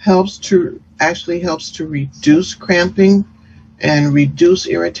helps to reduce cramping and reduce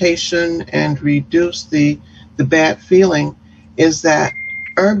irritation and reduce the bad feeling is that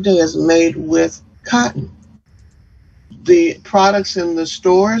Herbday is made with cotton. The products in the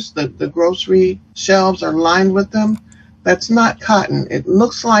stores, the grocery shelves are lined with them. That's not cotton. It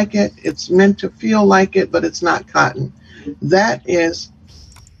looks like it, it's meant to feel like it, but it's not cotton. That is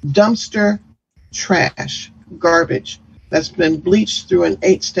dumpster trash, garbage, that's been bleached through an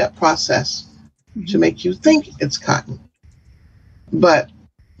 8-step process to make you think it's cotton. But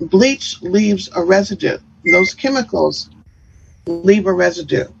bleach leaves a residue. Those chemicals leave a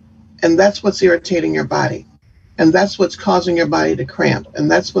residue, and that's what's irritating your body. And that's what's causing your body to cramp. And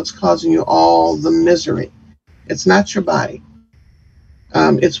that's what's causing you all the misery. It's not your body.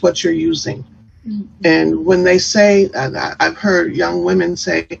 It's what you're using. And when they say, I've heard young women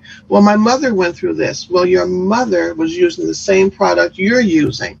say, well, my mother went through this. Well, your mother was using the same product you're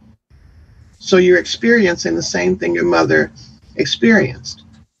using. So you're experiencing the same thing your mother experienced.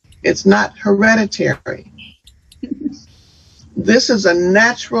 It's not hereditary. This is a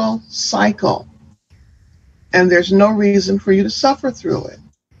natural cycle. And there's no reason for you to suffer through it.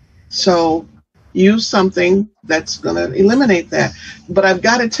 So use something that's going to eliminate that. But I've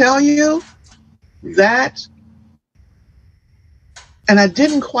got to tell you that, and I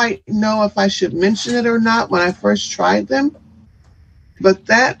didn't quite know if I should mention it or not when I first tried them, but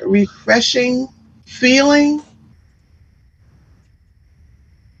that refreshing feeling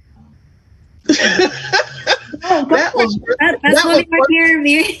that was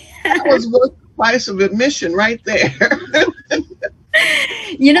worth the price of admission right there.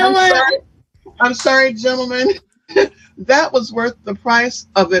 You know what? I'm sorry, gentlemen. That was worth the price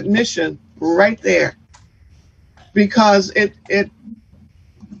of admission right there, because it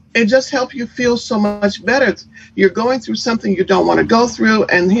just helped you feel so much better. You're going through something you don't want to go through,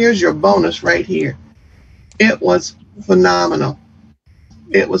 and here's your bonus right here. It was phenomenal.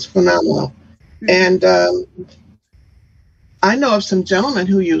 It was phenomenal. And I know of some gentlemen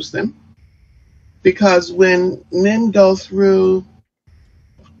who use them, because when men go through,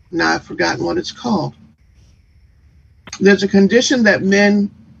 now I've forgotten what it's called. There's a condition that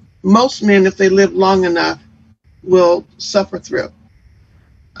most men, if they live long enough, will suffer through.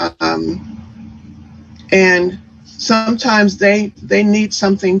 And sometimes they need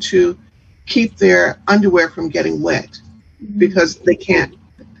something to keep their underwear from getting wet, because they can't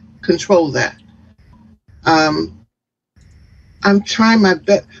control that. I'm trying my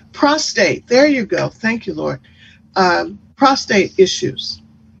best. Prostate, there you go. Thank you, Lord. Prostate issues.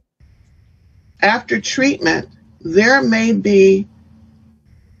 After treatment, there may be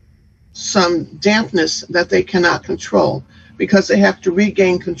some dampness that they cannot control, because they have to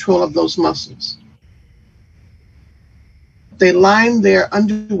regain control of those muscles. They line their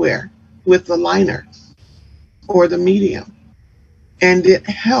underwear with the liner or the medium, and it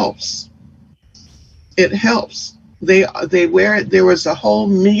helps. It helps. They wear it. There was a whole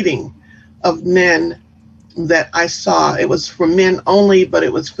meeting of men that I saw. It was for men only, but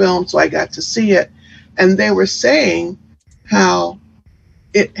it was filmed, so I got to see it. And they were saying how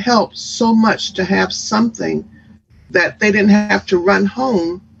it helps so much to have something that they didn't have to run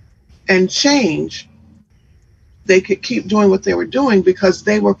home and change. They could keep doing what they were doing because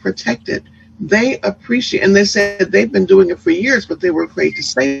they were protected. They appreciate, and they said they've been doing it for years, but they were afraid to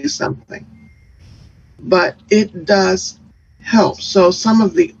say something. But it does help. So some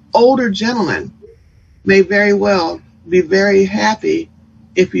of the older gentlemen may very well be very happy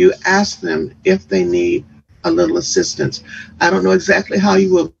if you ask them if they need a little assistance. I don't know exactly how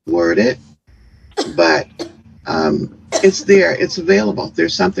you would word it, but it's there, it's available.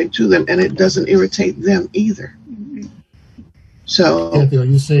 There's something to them, and it doesn't irritate them either. So, Kathy, are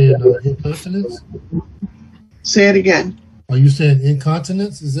you saying incontinence? Say it again. Are you saying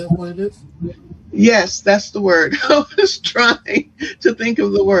incontinence? Is that what it is? Yes, that's the word. I was trying to think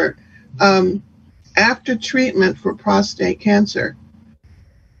of the word. After treatment for prostate cancer,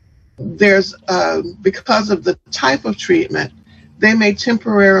 there's because of the type of treatment, they may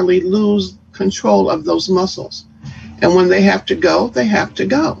temporarily lose control of those muscles. And when they have to go, they have to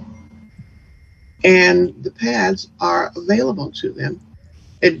go. And the pads are available to them.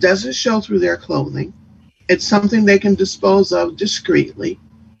 It doesn't show through their clothing. It's something they can dispose of discreetly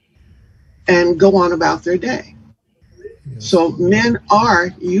and go on about their day. Yes. So men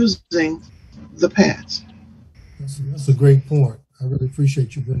are using the pads. That's a great point. I really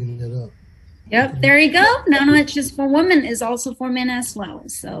appreciate you bringing that up. Yep, there you go. Now not just for women, it's also for men as well.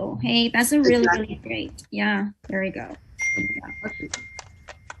 So hey, that's a really, really great. Yeah, there you go. Yeah.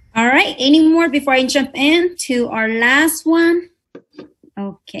 All right, any more before I jump into our last one?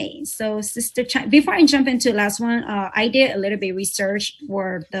 Okay, so Sister Chai, before I jump into the last one, I did a little bit research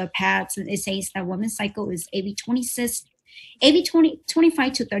for the pads, and it says that women's cycle is every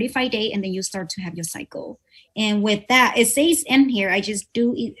 25 to 35 day, and then you start to have your cycle. And with that, it says in here, I just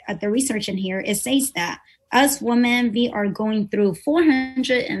do the research in here, it says that us women, we are going through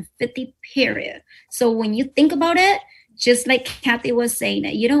 450 period. So when you think about it, just like Kathy was saying,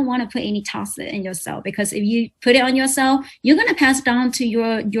 that you don't want to put any toxin in yourself, because if you put it on yourself, you're going to pass it down to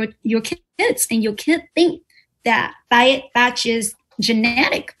your kids, and your kid think that that's just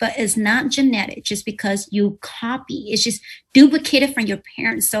genetic, but it's not genetic just because you copy. It's just duplicated from your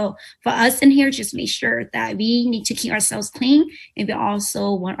parents. So for us in here, just make sure that we need to keep ourselves clean, and we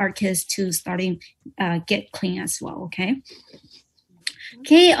also want our kids to get clean as well. Okay,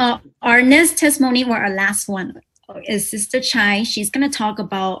 our next testimony, or our last one, is Sister Chai. She's going to talk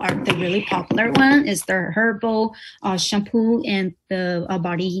about the really popular one, is the herbal shampoo and the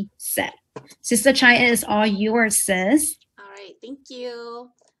body set. Sister Chai, it is all yours, sis. All right, thank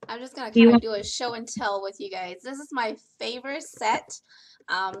you. I'm just going to kind of do a show and tell with you guys. This is my favorite set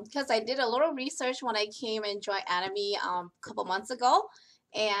because I did a little research when I came and joined Atomy a couple months ago.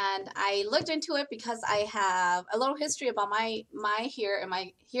 And I looked into it because I have a little history about my hair and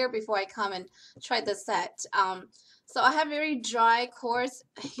my hair before I come and try the set. So I have very dry, coarse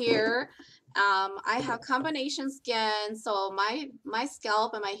hair. I have combination skin, so my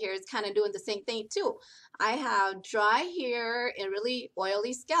scalp and my hair is kind of doing the same thing too. I have dry hair and really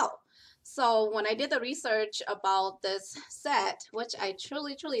oily scalp. So when I did the research about this set, which I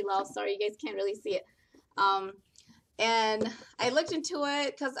truly, truly love, sorry you guys can't really see it. And I looked into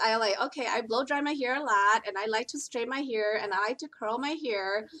it because I blow dry my hair a lot, and I like to straighten my hair, and I like to curl my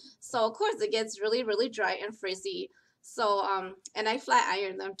hair. So of course it gets really, really dry and frizzy. So and I flat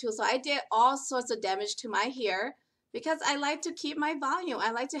iron them too. So I did all sorts of damage to my hair because I like to keep my volume.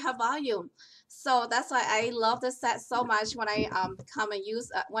 I like to have volume. So that's why I love this set so much. When I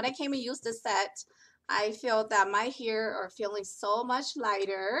came and used this set, I feel that my hair are feeling so much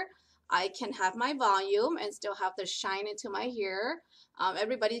lighter. I can have my volume and still have the shine into my hair.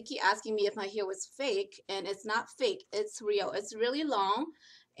 Everybody keep asking me if my hair was fake, and it's not fake. It's real. It's really long.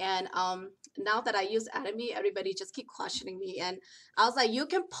 And now that I use Atomy, everybody just keep questioning me. And I was like, you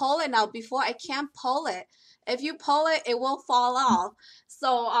can pull it now. Before, I can't pull it. If you pull it, it will fall off.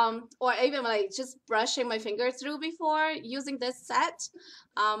 So, or even like just brushing my finger through before using this set,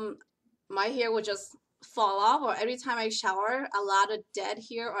 my hair would just fall off, or every time I shower, a lot of dead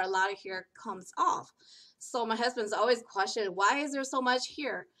hair or a lot of hair comes off. So my husband's always questioning, why is there so much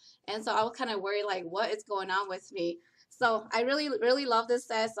hair? And so I was kind of worried, like, what is going on with me? So I really, really love this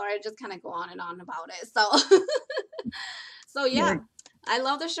set. Sorry, I just kind of go on and on about it. So, so yeah, I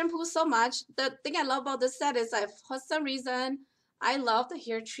love the shampoo so much. The thing I love about this set is that for some reason, I love the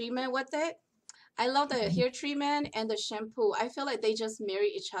hair treatment with it. I love the hair treatment and the shampoo. I feel like they just marry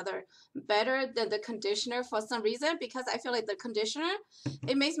each other better than the conditioner for some reason, because I feel like the conditioner,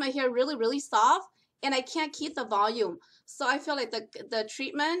 it makes my hair really, really soft, and I can't keep the volume. So I feel like the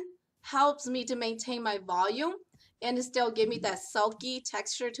treatment helps me to maintain my volume and it still give me that silky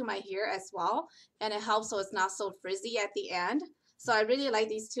texture to my hair as well. And it helps so it's not so frizzy at the end. So I really like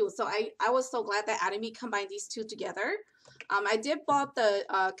these two. So I was so glad that Atomy combined these two together. I did bought the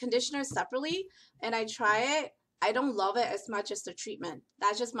conditioner separately, and I try it. I don't love it as much as the treatment.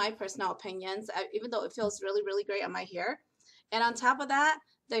 That's just my personal opinions, even though it feels really, really great on my hair. And on top of that,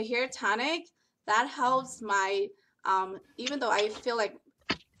 the hair tonic, that helps my, even though I feel like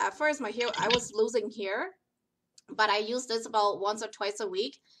at first my hair, I was losing hair, but I use this about once or twice a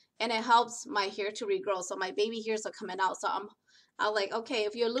week, and it helps my hair to regrow. So my baby hairs are coming out. So I'm like, okay,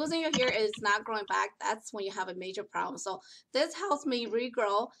 if you're losing your hair, it's not growing back, that's when you have a major problem. So this helps me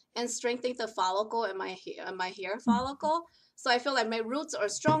regrow and strengthen the follicle in my hair follicle. So I feel like my roots are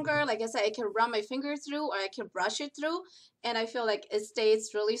stronger. Like I said, I can run my finger through, or I can brush it through, and I feel like it stays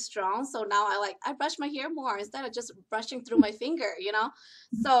really strong. So now I brush my hair more instead of just brushing through my finger, you know.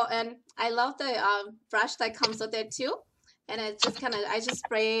 So, and I love the brush that comes with it too. And it just I just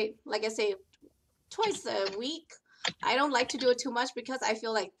spray, like I say, twice a week. I don't like to do it too much because I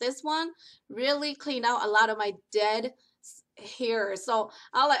feel like this one really cleaned out a lot of my dead hair. So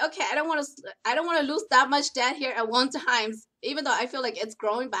I'm like, okay, I don't want to lose that much dead hair at one time. Even though I feel like it's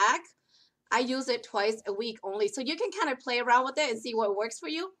growing back, I use it twice a week only. So you can kind of play around with it and see what works for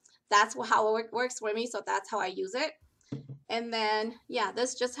you. That's how it works for me. So that's how I use it. And then, yeah,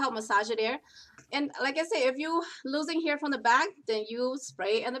 this just help massage it there. And like I say, if you losing hair from the back, then you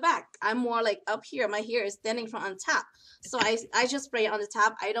spray in the back. I'm more like up here. My hair is standing from on top. So I just spray it on the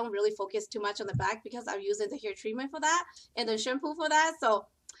top. I don't really focus too much on the back because I'm using the hair treatment for that and the shampoo for that. So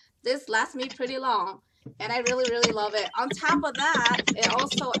this lasts me pretty long. And I really, really love it. On top of that, it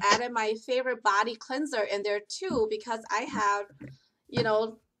also added my favorite body cleanser in there too, because I have, you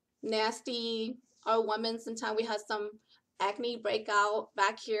know, nasty, our women, sometimes we have some acne breakout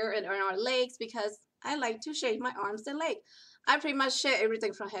back here and on our legs because I like to shave my arms and legs. I pretty much shave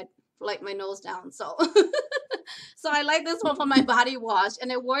everything from head, like my nose down. So, so I like this one for my body wash,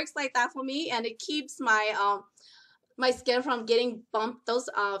 and it works like that for me, and it keeps my skin from getting bumped, those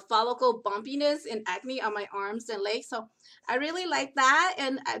follicle bumpiness and acne on my arms and legs. So I really like that,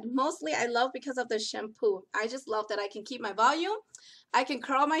 and mostly I love because of the shampoo. I just love that I can keep my volume. I can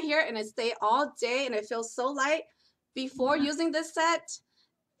curl my hair and it stay all day, and it feels so light. Before using this set,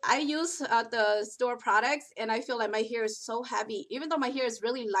 I use the store products, and I feel like my hair is so heavy. Even though my hair is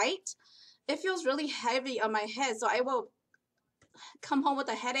really light, it feels really heavy on my head. So I will come home with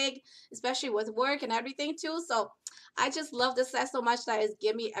a headache, especially with work and everything too. So I just love this set so much that it's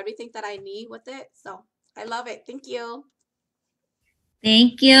give me everything that I need with it. So I love it. Thank you.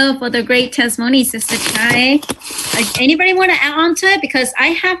 Thank you for the great testimony, Sister Chai. Anybody want to add on to it? Because I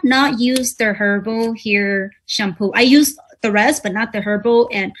have not used the herbal hair shampoo. I use the rest, but not the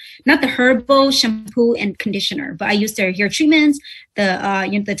herbal shampoo and conditioner. But I use their hair treatments,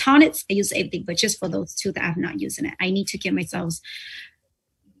 the tonics. I use everything, but just for those two that I have not used it. I need to get myself.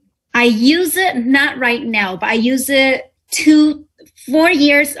 I use it not right now, but I use it 4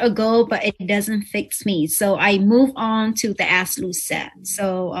 years ago, but it doesn't fix me. So I move on to the absolute set.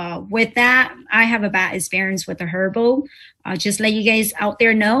 So with that, I have a bad experience with the herbal. Just let you guys out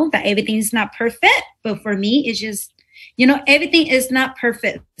there know that everything is not perfect, but for me, it's just, you know, everything is not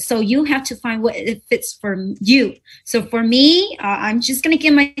perfect. So you have to find what it fits for you. So for me, I'm just going to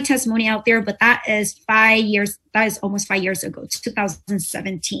give my testimony out there, but that is 5 years. That is almost 5 years ago,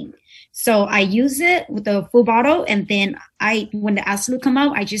 2017. So I use it with the full bottle, and then when the absolute come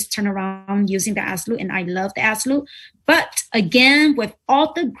out, I just turn around using the absolute, and I love the absolute. But again, with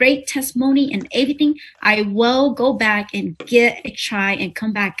all the great testimony and everything, I will go back and get a try and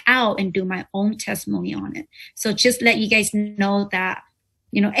come back out and do my own testimony on it. So just let you guys know that,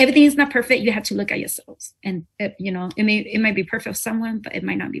 you know, everything is not perfect. You have to look at yourselves, and you know, it might be perfect for someone, but it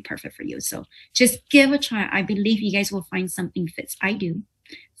might not be perfect for you. So just give a try. I believe you guys will find something fits. I do.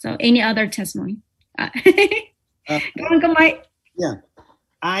 So any other testimony? Go on, Mike. Yeah,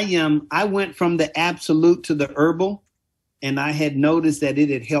 I went from the absolute to the herbal, and I had noticed that it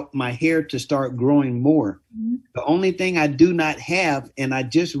had helped my hair to start growing more. Mm-hmm. The only thing I do not have, and I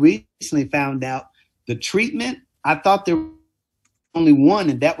just recently found out, the treatment, I thought there was only one,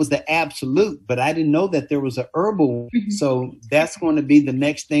 and that was the absolute, but I didn't know that there was a herbal. Mm-hmm. So that's going to be the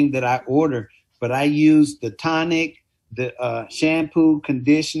next thing that I order. But I use the tonic, the shampoo,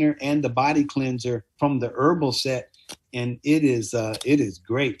 conditioner, and the body cleanser from the herbal set, and it is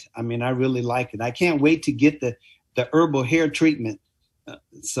great. I mean, I really like it. I can't wait to get the herbal hair treatment.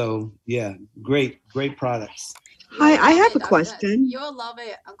 So yeah, great products. Hi, I have a question. You'll love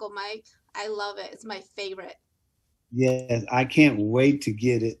it, Uncle Mike. I love it. It's my favorite. Yes, I can't wait to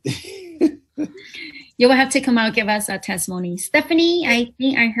get it. You will have to come out, give us a testimony. Stephanie, I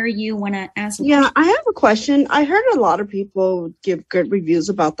think I heard you want to ask. Yeah, I have a question. I heard a lot of people give good reviews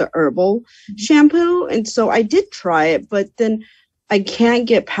about the herbal shampoo, and so I did try it, but then I can't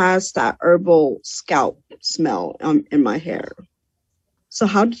get past that herbal scalp smell in my hair. So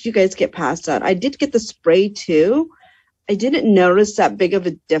how did you guys get past that? I did get the spray too. I didn't notice that big of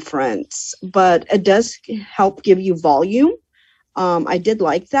a difference, but it does help give you volume. I did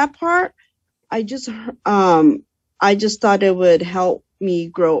like that part. I just thought it would help me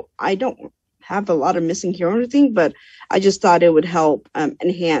grow. I don't have a lot of missing hair or anything, but I just thought it would help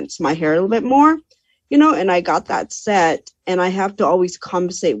enhance my hair a little bit more, you know, and I got that set, and I have to always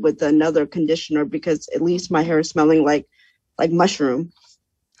compensate with another conditioner because at least my hair is smelling like mushroom.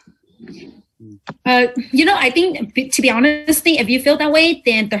 You know, I think, to be honest, if you feel that way,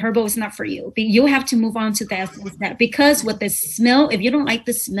 then the herbal is not for you. You have to move on to that, because with the smell, if you don't like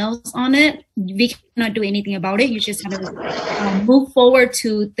the smells on it, we cannot do anything about it. You just have to move forward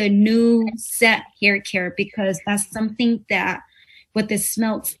to the new set hair care, because that's something that with the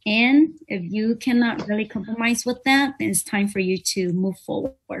smells in, if you cannot really compromise with that, then it's time for you to move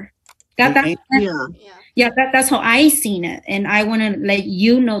forward. That's how I seen it. And I want to let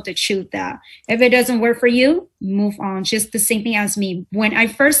you know the truth that if it doesn't work for you, move on. Just the same thing as me. When I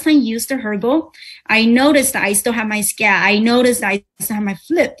first time used the herbal, I noticed that I still have my scab. I noticed that I still have my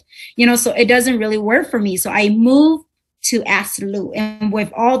flip, so it doesn't really work for me. So I moved to Absolute. And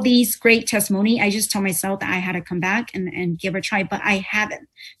with all these great testimony, I just told myself that I had to come back and give it a try, but I haven't.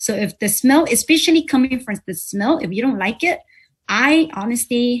 So if the smell, especially coming from the smell, if you don't like it, I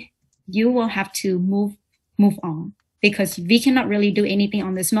honestly, you will have to move on, because we cannot really do anything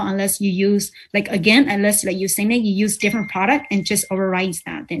on the smell unless you use, unless you saying that you use different product and just overrides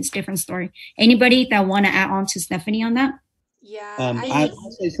that, then it's different story. Anybody that want to add on to Stephanie on that? Yeah,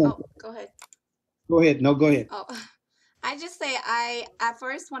 I'll say something. go ahead. Go ahead. No, go ahead. Oh, I just say at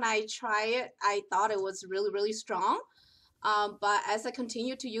first when I try it, I thought it was really, really strong. But as I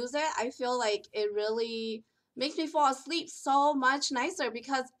continue to use it, I feel like it really makes me fall asleep so much nicer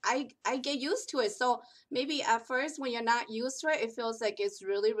because I get used to it. So maybe at first when you're not used to it, it feels like it's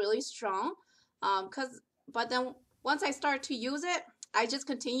really, really strong. But then once I start to use it, I just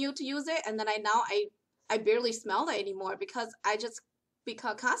continue to use it, and then I barely smell it anymore because I just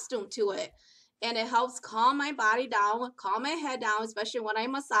become accustomed to it. And it helps calm my body down, calm my head down, especially when I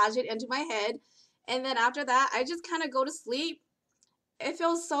massage it into my head. And then after that, I just kind of go to sleep. It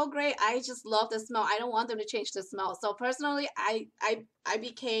feels so great. I just love the smell. I don't want them to change the smell. So personally, I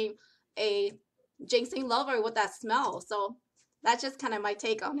became a ginseng lover with that smell. So that's just kind of my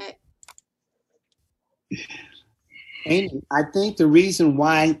take on it. Amy, I think the reason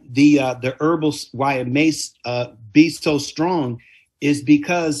why the herbals, why it may be so strong, is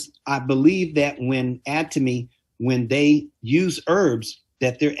because I believe that when Atomy, when they use herbs,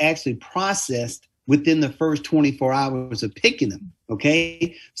 that they're actually processed within the first 24 hours of picking them.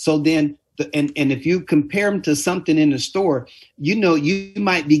 Okay, so then and if you compare them to something in the store, you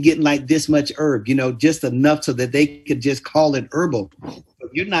might be getting like this much herb, just enough so that they could just call it herbal. So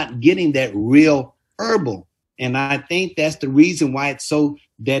you're not getting that real herbal. And I think that's the reason why it's so,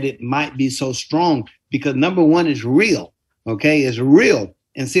 that it might be so strong, because number one is real. Okay, it's real.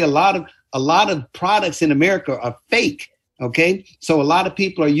 And see, a lot of products in America are fake. Okay, so a lot of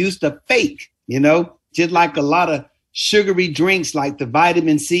people are used to fake, just like a lot of sugary drinks like the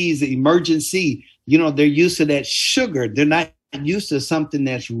vitamin C's, the Emergen-C, they're used to that sugar. They're not used to something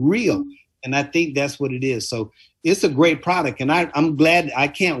that's real. And I think that's what it is. So it's a great product. And I'm glad, I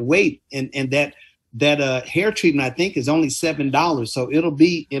can't wait. And that hair treatment, I think, is only $7. So it'll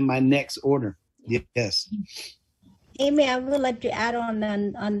be in my next order. Yes. Amy, I would like to add on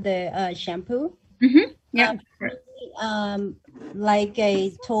the shampoo. Mm-hmm. Yeah. Like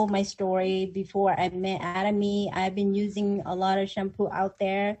I told my story before I met Atomy, I've been using a lot of shampoo out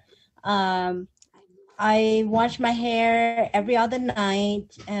there. I wash my hair every other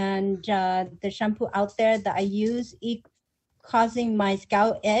night, and the shampoo out there that I use, it causing my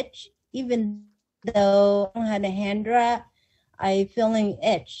scalp itch. Even though I don't have a hand dry, I feeling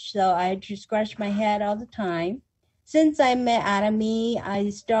itch, so I just scratch my head all the time. Since I met Atomy, I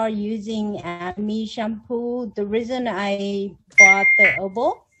start using Atomy shampoo. The reason I bought the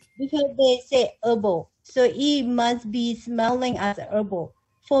herbal, because they say herbal, so it must be smelling as herbal.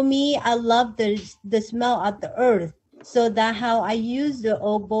 For me, I love the smell of the earth, so that's how I use the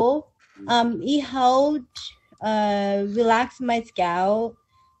herbal. It helped relax my scalp.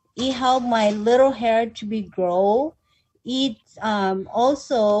 It helped my little hair to be grow. It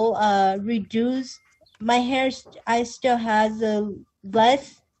also reduce my hair. I still has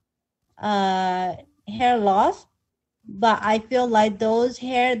less hair loss, but I feel like those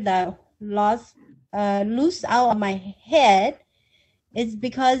hair that loose out of my head is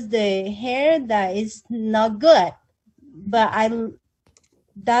because the hair that is not good. But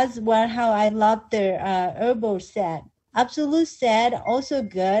that's how I love the herbal set. Absolute set also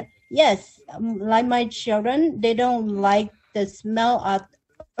good. Yes, like my children, they don't like the smell of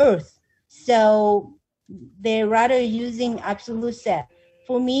earth, so they rather using absolute set.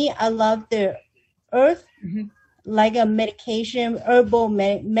 For me, I love the earth, like a medication, herbal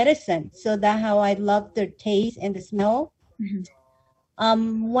medicine. So that's how I love the taste and the smell.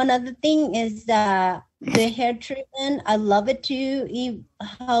 One other thing is the hair treatment. I love it too.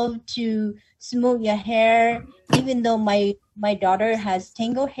 How to smooth your hair. Even though my daughter has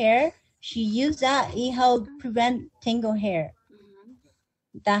tangled hair, she used that. It helps prevent tangled hair.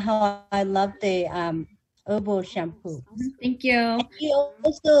 That's how I love the herbal shampoo. Thank you. And you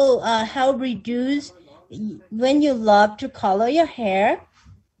also help reduce when you love to color your hair.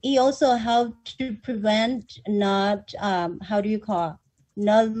 It also helps to prevent not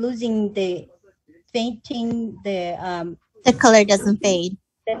not losing the fainting, the color doesn't fade.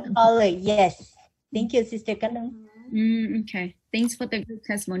 The color, yes. Thank you, Sister Kanang. Okay, thanks for the good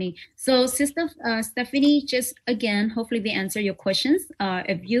testimony. So, Sister Stephanie, just again, hopefully we answer your questions.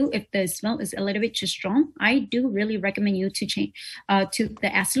 If the smell is a little bit too strong, I do really recommend you to change to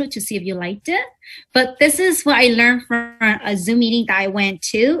the absolute to see if you liked it. But this is what I learned from a Zoom meeting that I went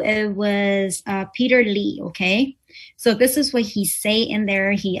to. It was Peter Lee. Okay, so this is what he say in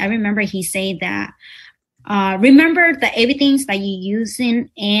there. I remember he say that. Remember that everything that you use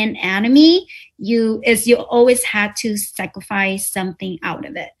in Atomy, you always had to sacrifice something out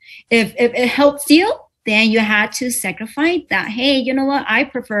of it. If it helps you, then you had to sacrifice that. Hey, you know what? I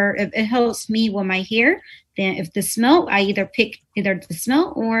prefer if it helps me with my hair. Then if the smell, I either pick the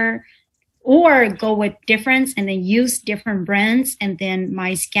smell or go with difference and then use different brands and then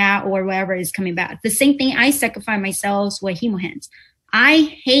my scalp or whatever is coming back. The same thing, I sacrifice myself with Hemohens.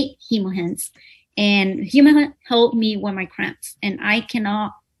 I hate Hemohens. And Hemohens help me with my cramps, and I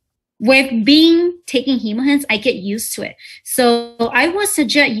cannot. With taking Hemohens, I get used to it. So I would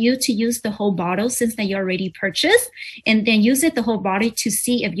suggest you to use the whole bottle since that you already purchased, and then use it the whole bottle to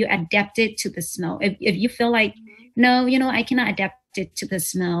see if you adapt it to the smell. If you feel like no, I cannot adapt it to the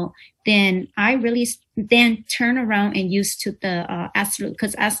smell, then then turn around and use to the absolute,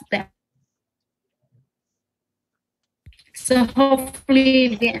 because as the. So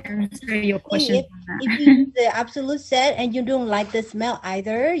hopefully we answer your question. If you use the absolute set and you don't like the smell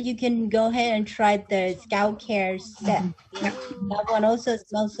either, you can go ahead and try the scalp care set. Yeah. That one also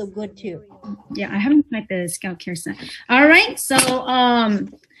smells so good too. Yeah, I haven't tried the scalp care set. All right, so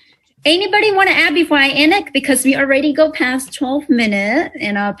anybody want to add before I end it? Because we already go past 12 minutes,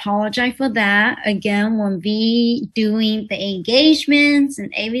 and I apologize for that. Again, when we doing the engagements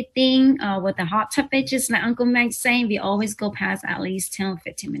and everything with the hot topic, just like Uncle Mike saying, we always go past at least 10 or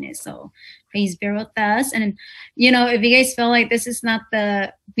 15 minutes. So please bear with us. And, if you guys feel like this is not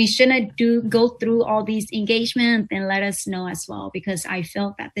we shouldn't go through all these engagements, then let us know as well, because I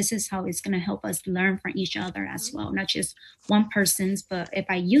feel that this is how it's going to help us learn from each other as well, not just one person's, but if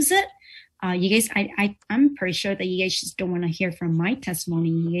I use it, you guys, I'm pretty sure that you guys just don't want to hear from my testimony.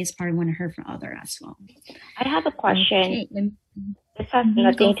 You guys probably want to hear from others as well. I have a question. Okay. This has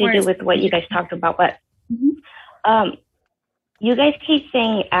nothing to do with what you guys talked about, but you guys keep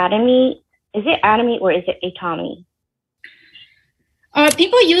saying Atomy. Is it Atomy or is it Atomy?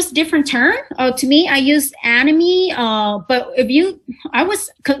 People use different term. To me, I use Atomy. But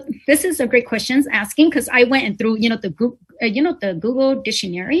this is a great question asking, because I went through, the Google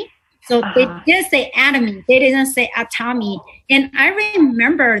dictionary. So they did say Atomy. They didn't say Atomy. And I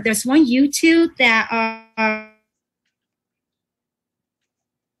remember there's one YouTube that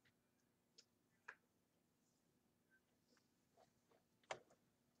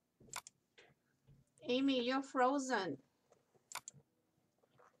Amy, you're frozen.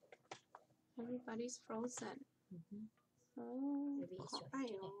 Everybody's frozen. It's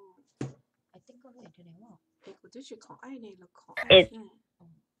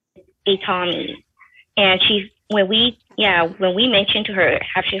Atomy. And when we mentioned to her,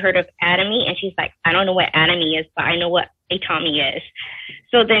 have she heard of Atomy? And she's like, I don't know what Atomy is, but I know what Atomy is.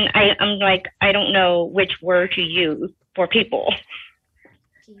 So then I'm like, I don't know which word to use for people.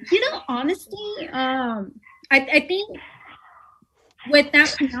 Honestly, I think with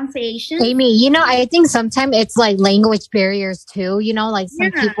that pronunciation, Amy, I think sometimes it's like language barriers too. Like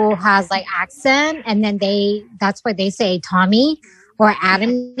some people has like accent, and then that's why they say Tommy or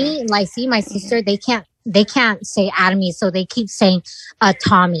Atomy. Like, see, my sister, they can't say Atomy, so they keep saying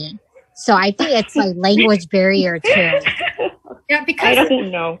Tommy. So I think it's like language barrier too. Yeah, because I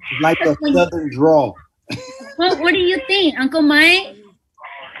don't know. Like a southern drawl. What do you think, Uncle Mike?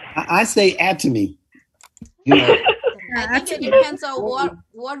 I say Atomy. I think it depends on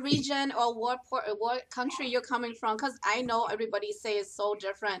what region or what country you're coming from, because I know everybody say it's so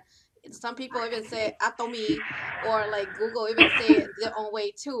different. Some people even say Atomy, or like Google even say it their own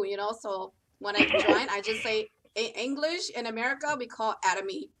way too, So when I join, I just say in English in America we call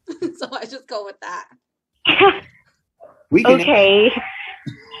Atomy, so I just go with that. Okay.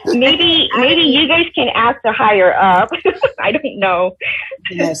 Maybe you guys can ask the higher up. I don't know.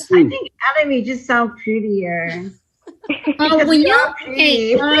 I think Atomy just sounds prettier. You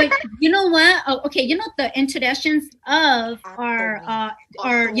know what? The introductions of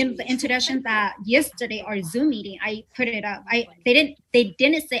the introduction that yesterday our Zoom meeting, I put it up. They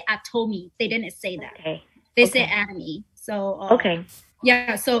didn't say Atomy. They didn't say that. Okay. They said Atomy. So okay.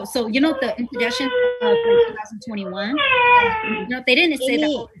 Yeah, so the introduction of 2021, they didn't say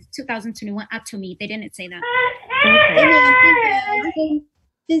that 2021 Atomy. They didn't say that. Okay. I think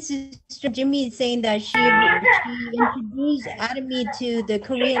This Sister Jimmy is saying that she introduced Atomy to the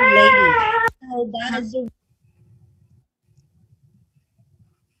Korean lady. So that is the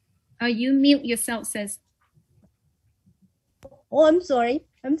you mute yourself, sis. Oh, I'm sorry.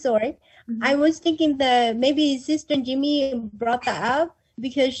 I was thinking that maybe Sister Jimmy brought that up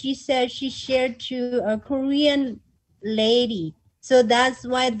because she said she shared to a Korean lady. So that's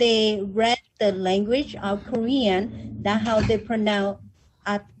why they read the language of Korean. That's how they pronounce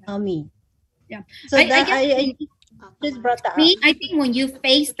Atomy. Yeah. So I just brought that up. Me, I think when you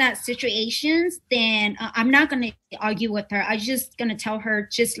face that situations, then I'm not gonna argue with her. I'm just gonna tell her,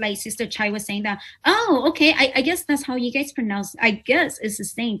 just like Sister Chai was saying that. Oh, okay. I guess that's how you guys pronounce. I guess it's the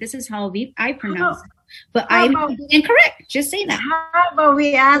same. This is how I pronounce it. But I'm incorrect. Just say that. How about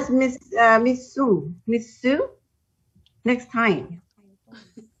we ask Miss Sue next time?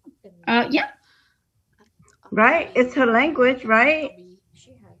 Yeah. Right, it's her language, right?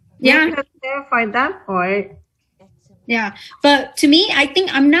 Yeah. We can clarify that part. Yeah, but to me, I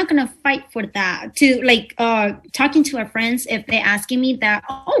think I'm not gonna fight for that. To like talking to our friends, if they're asking me that,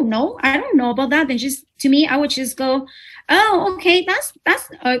 oh no, I don't know about that, then just to me, I would just go, oh okay, that's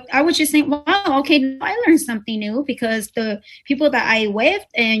I would just think, wow, okay, I learned something new, because the people that I with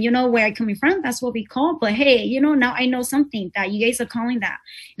and you know where I coming from, that's what we call. But hey, you know, now I know something that you guys are calling that.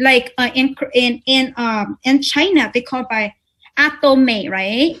 Like in China, they call it by Atomy,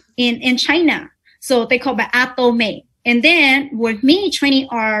 right? In China, so they call it by Atomy. And then with me training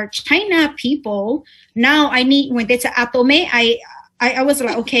our China people, now I need, when they say Atomy, I was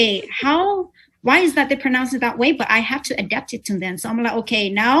like, okay, why is that they pronounce it that way? But I have to adapt it to them. So I'm like, okay,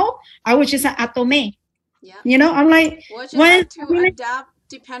 now I would just say Atomy. Yeah. You know, I'm like, we'll just have to adapt,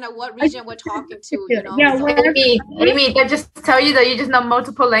 depend on what region we're talking to, you know. Yeah, so. Amy, that just tell you that you just know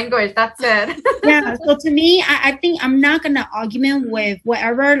multiple language. That's it. Yeah, so to me, I think I'm not gonna argument with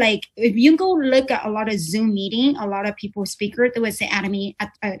whatever. Like, if you go look at a lot of Zoom meeting, a lot of people speaker, they would say Atomy,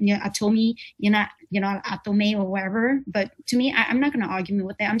 Atomy, Atomy or whatever. But to me, I'm not gonna argue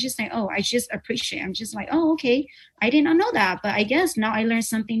with that. I'm just like, oh, I just appreciate. I'm just like, oh, okay, I did not know that, but I guess now I learned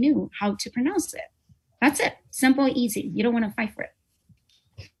something new, how to pronounce it. That's it. Simple, easy. You don't want to fight for it.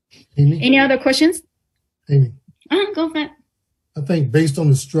 Amy? Any other questions? Amy. Go for it. I think based on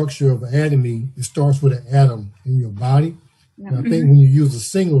the structure of Atomy, it starts with an atom in your body. Yeah. And I think when you use a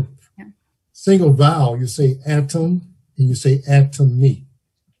single vowel, you say atom and you say atomy.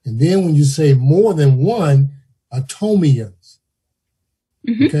 And then when you say more than one, atomians.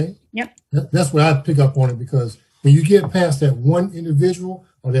 Okay? Yep. That's what I pick up on it, because when you get past that one individual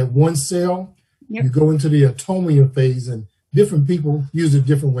or that one cell, you go into the atomia phase, and different people use it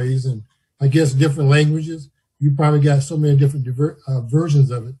different ways, and I guess different languages. You probably got so many different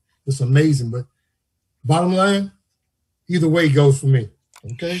versions of it. It's amazing. But bottom line, either way goes for me.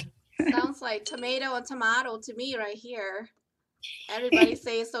 Okay? Sounds like tomato and tomato to me right here. Everybody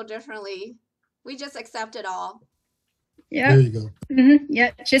says so differently. We just accept it all. Yeah. There you go.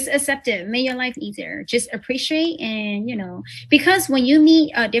 Yeah, just accept it. Make your life easier. Just appreciate, and you know, because when you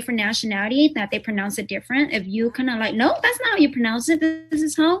meet a different nationality that they pronounce it different, if you kind of like, no, that's not how you pronounce it. This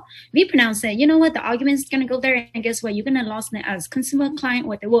is how we pronounce it. You know what? The argument is gonna go there, and guess what? You're gonna lose it as consumer client,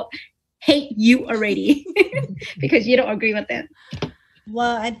 what they will hate you already because you don't agree with it.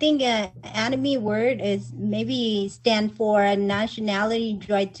 Well, I think Atomy word is maybe stand for a nationality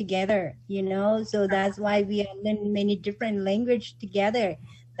joined together, you know, so that's why we are learning many different language together.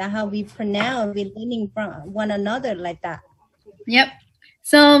 That's how we pronounce, we're learning from one another like that. Yep.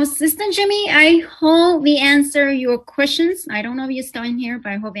 So, Sister Jimmy, I hope we answer your questions. I don't know if you're still in here,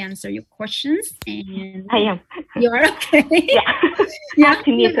 but I hope we answer your questions. And I am. You are okay. Yeah.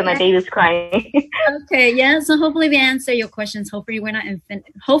 Asking me because my baby's crying. Okay. Yeah. So hopefully we answer your questions. Hopefully we're not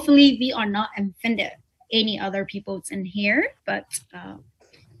offended. Hopefully we are not offended any other people's in here. But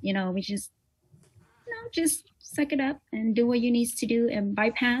you know, we just suck it up and do what you need to do and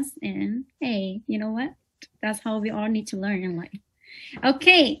bypass. And hey, you know what? That's how we all need to learn in life.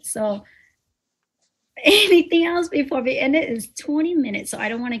 Okay, so anything else before we end it? Is 20 minutes, so I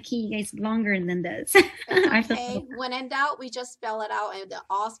don't want to keep you guys longer than this. Okay, when in doubt, we just spell it out and they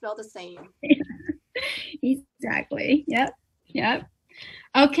all spell the same. Exactly. Yep.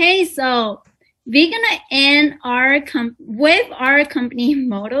 Okay, so we're gonna end our with our company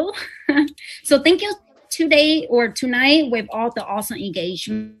motto. So thank you today or tonight with all the awesome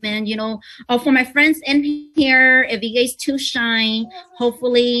engagement, you know, for my friends in here, if you guys too shine,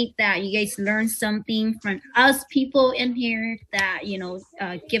 hopefully that you guys learn something from us people in here that, you know,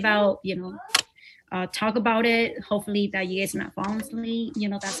 give out, you know, talk about it. Hopefully that you guys not falling asleep. You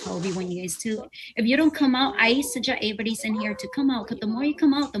know, that's how we want you guys to. If you don't come out, I suggest everybody's in here to come out, because the more you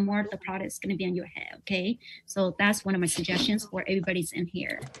come out, the more the product is going to be on your head. Okay, so that's one of my suggestions for everybody's in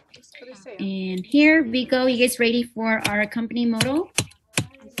here. And here we go. You guys ready for our company motto?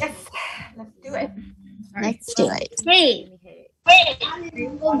 Yes, let's do it. Let's do it. Hey.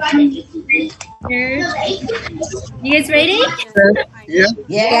 You guys ready? Yeah.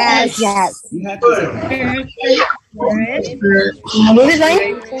 Yes. Yes. You have to What is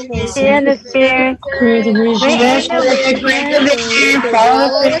that? Stay in the spirit.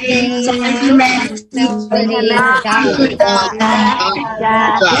 Follow the things Good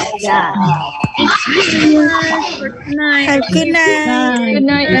night. Good night. Good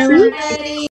night, everyone.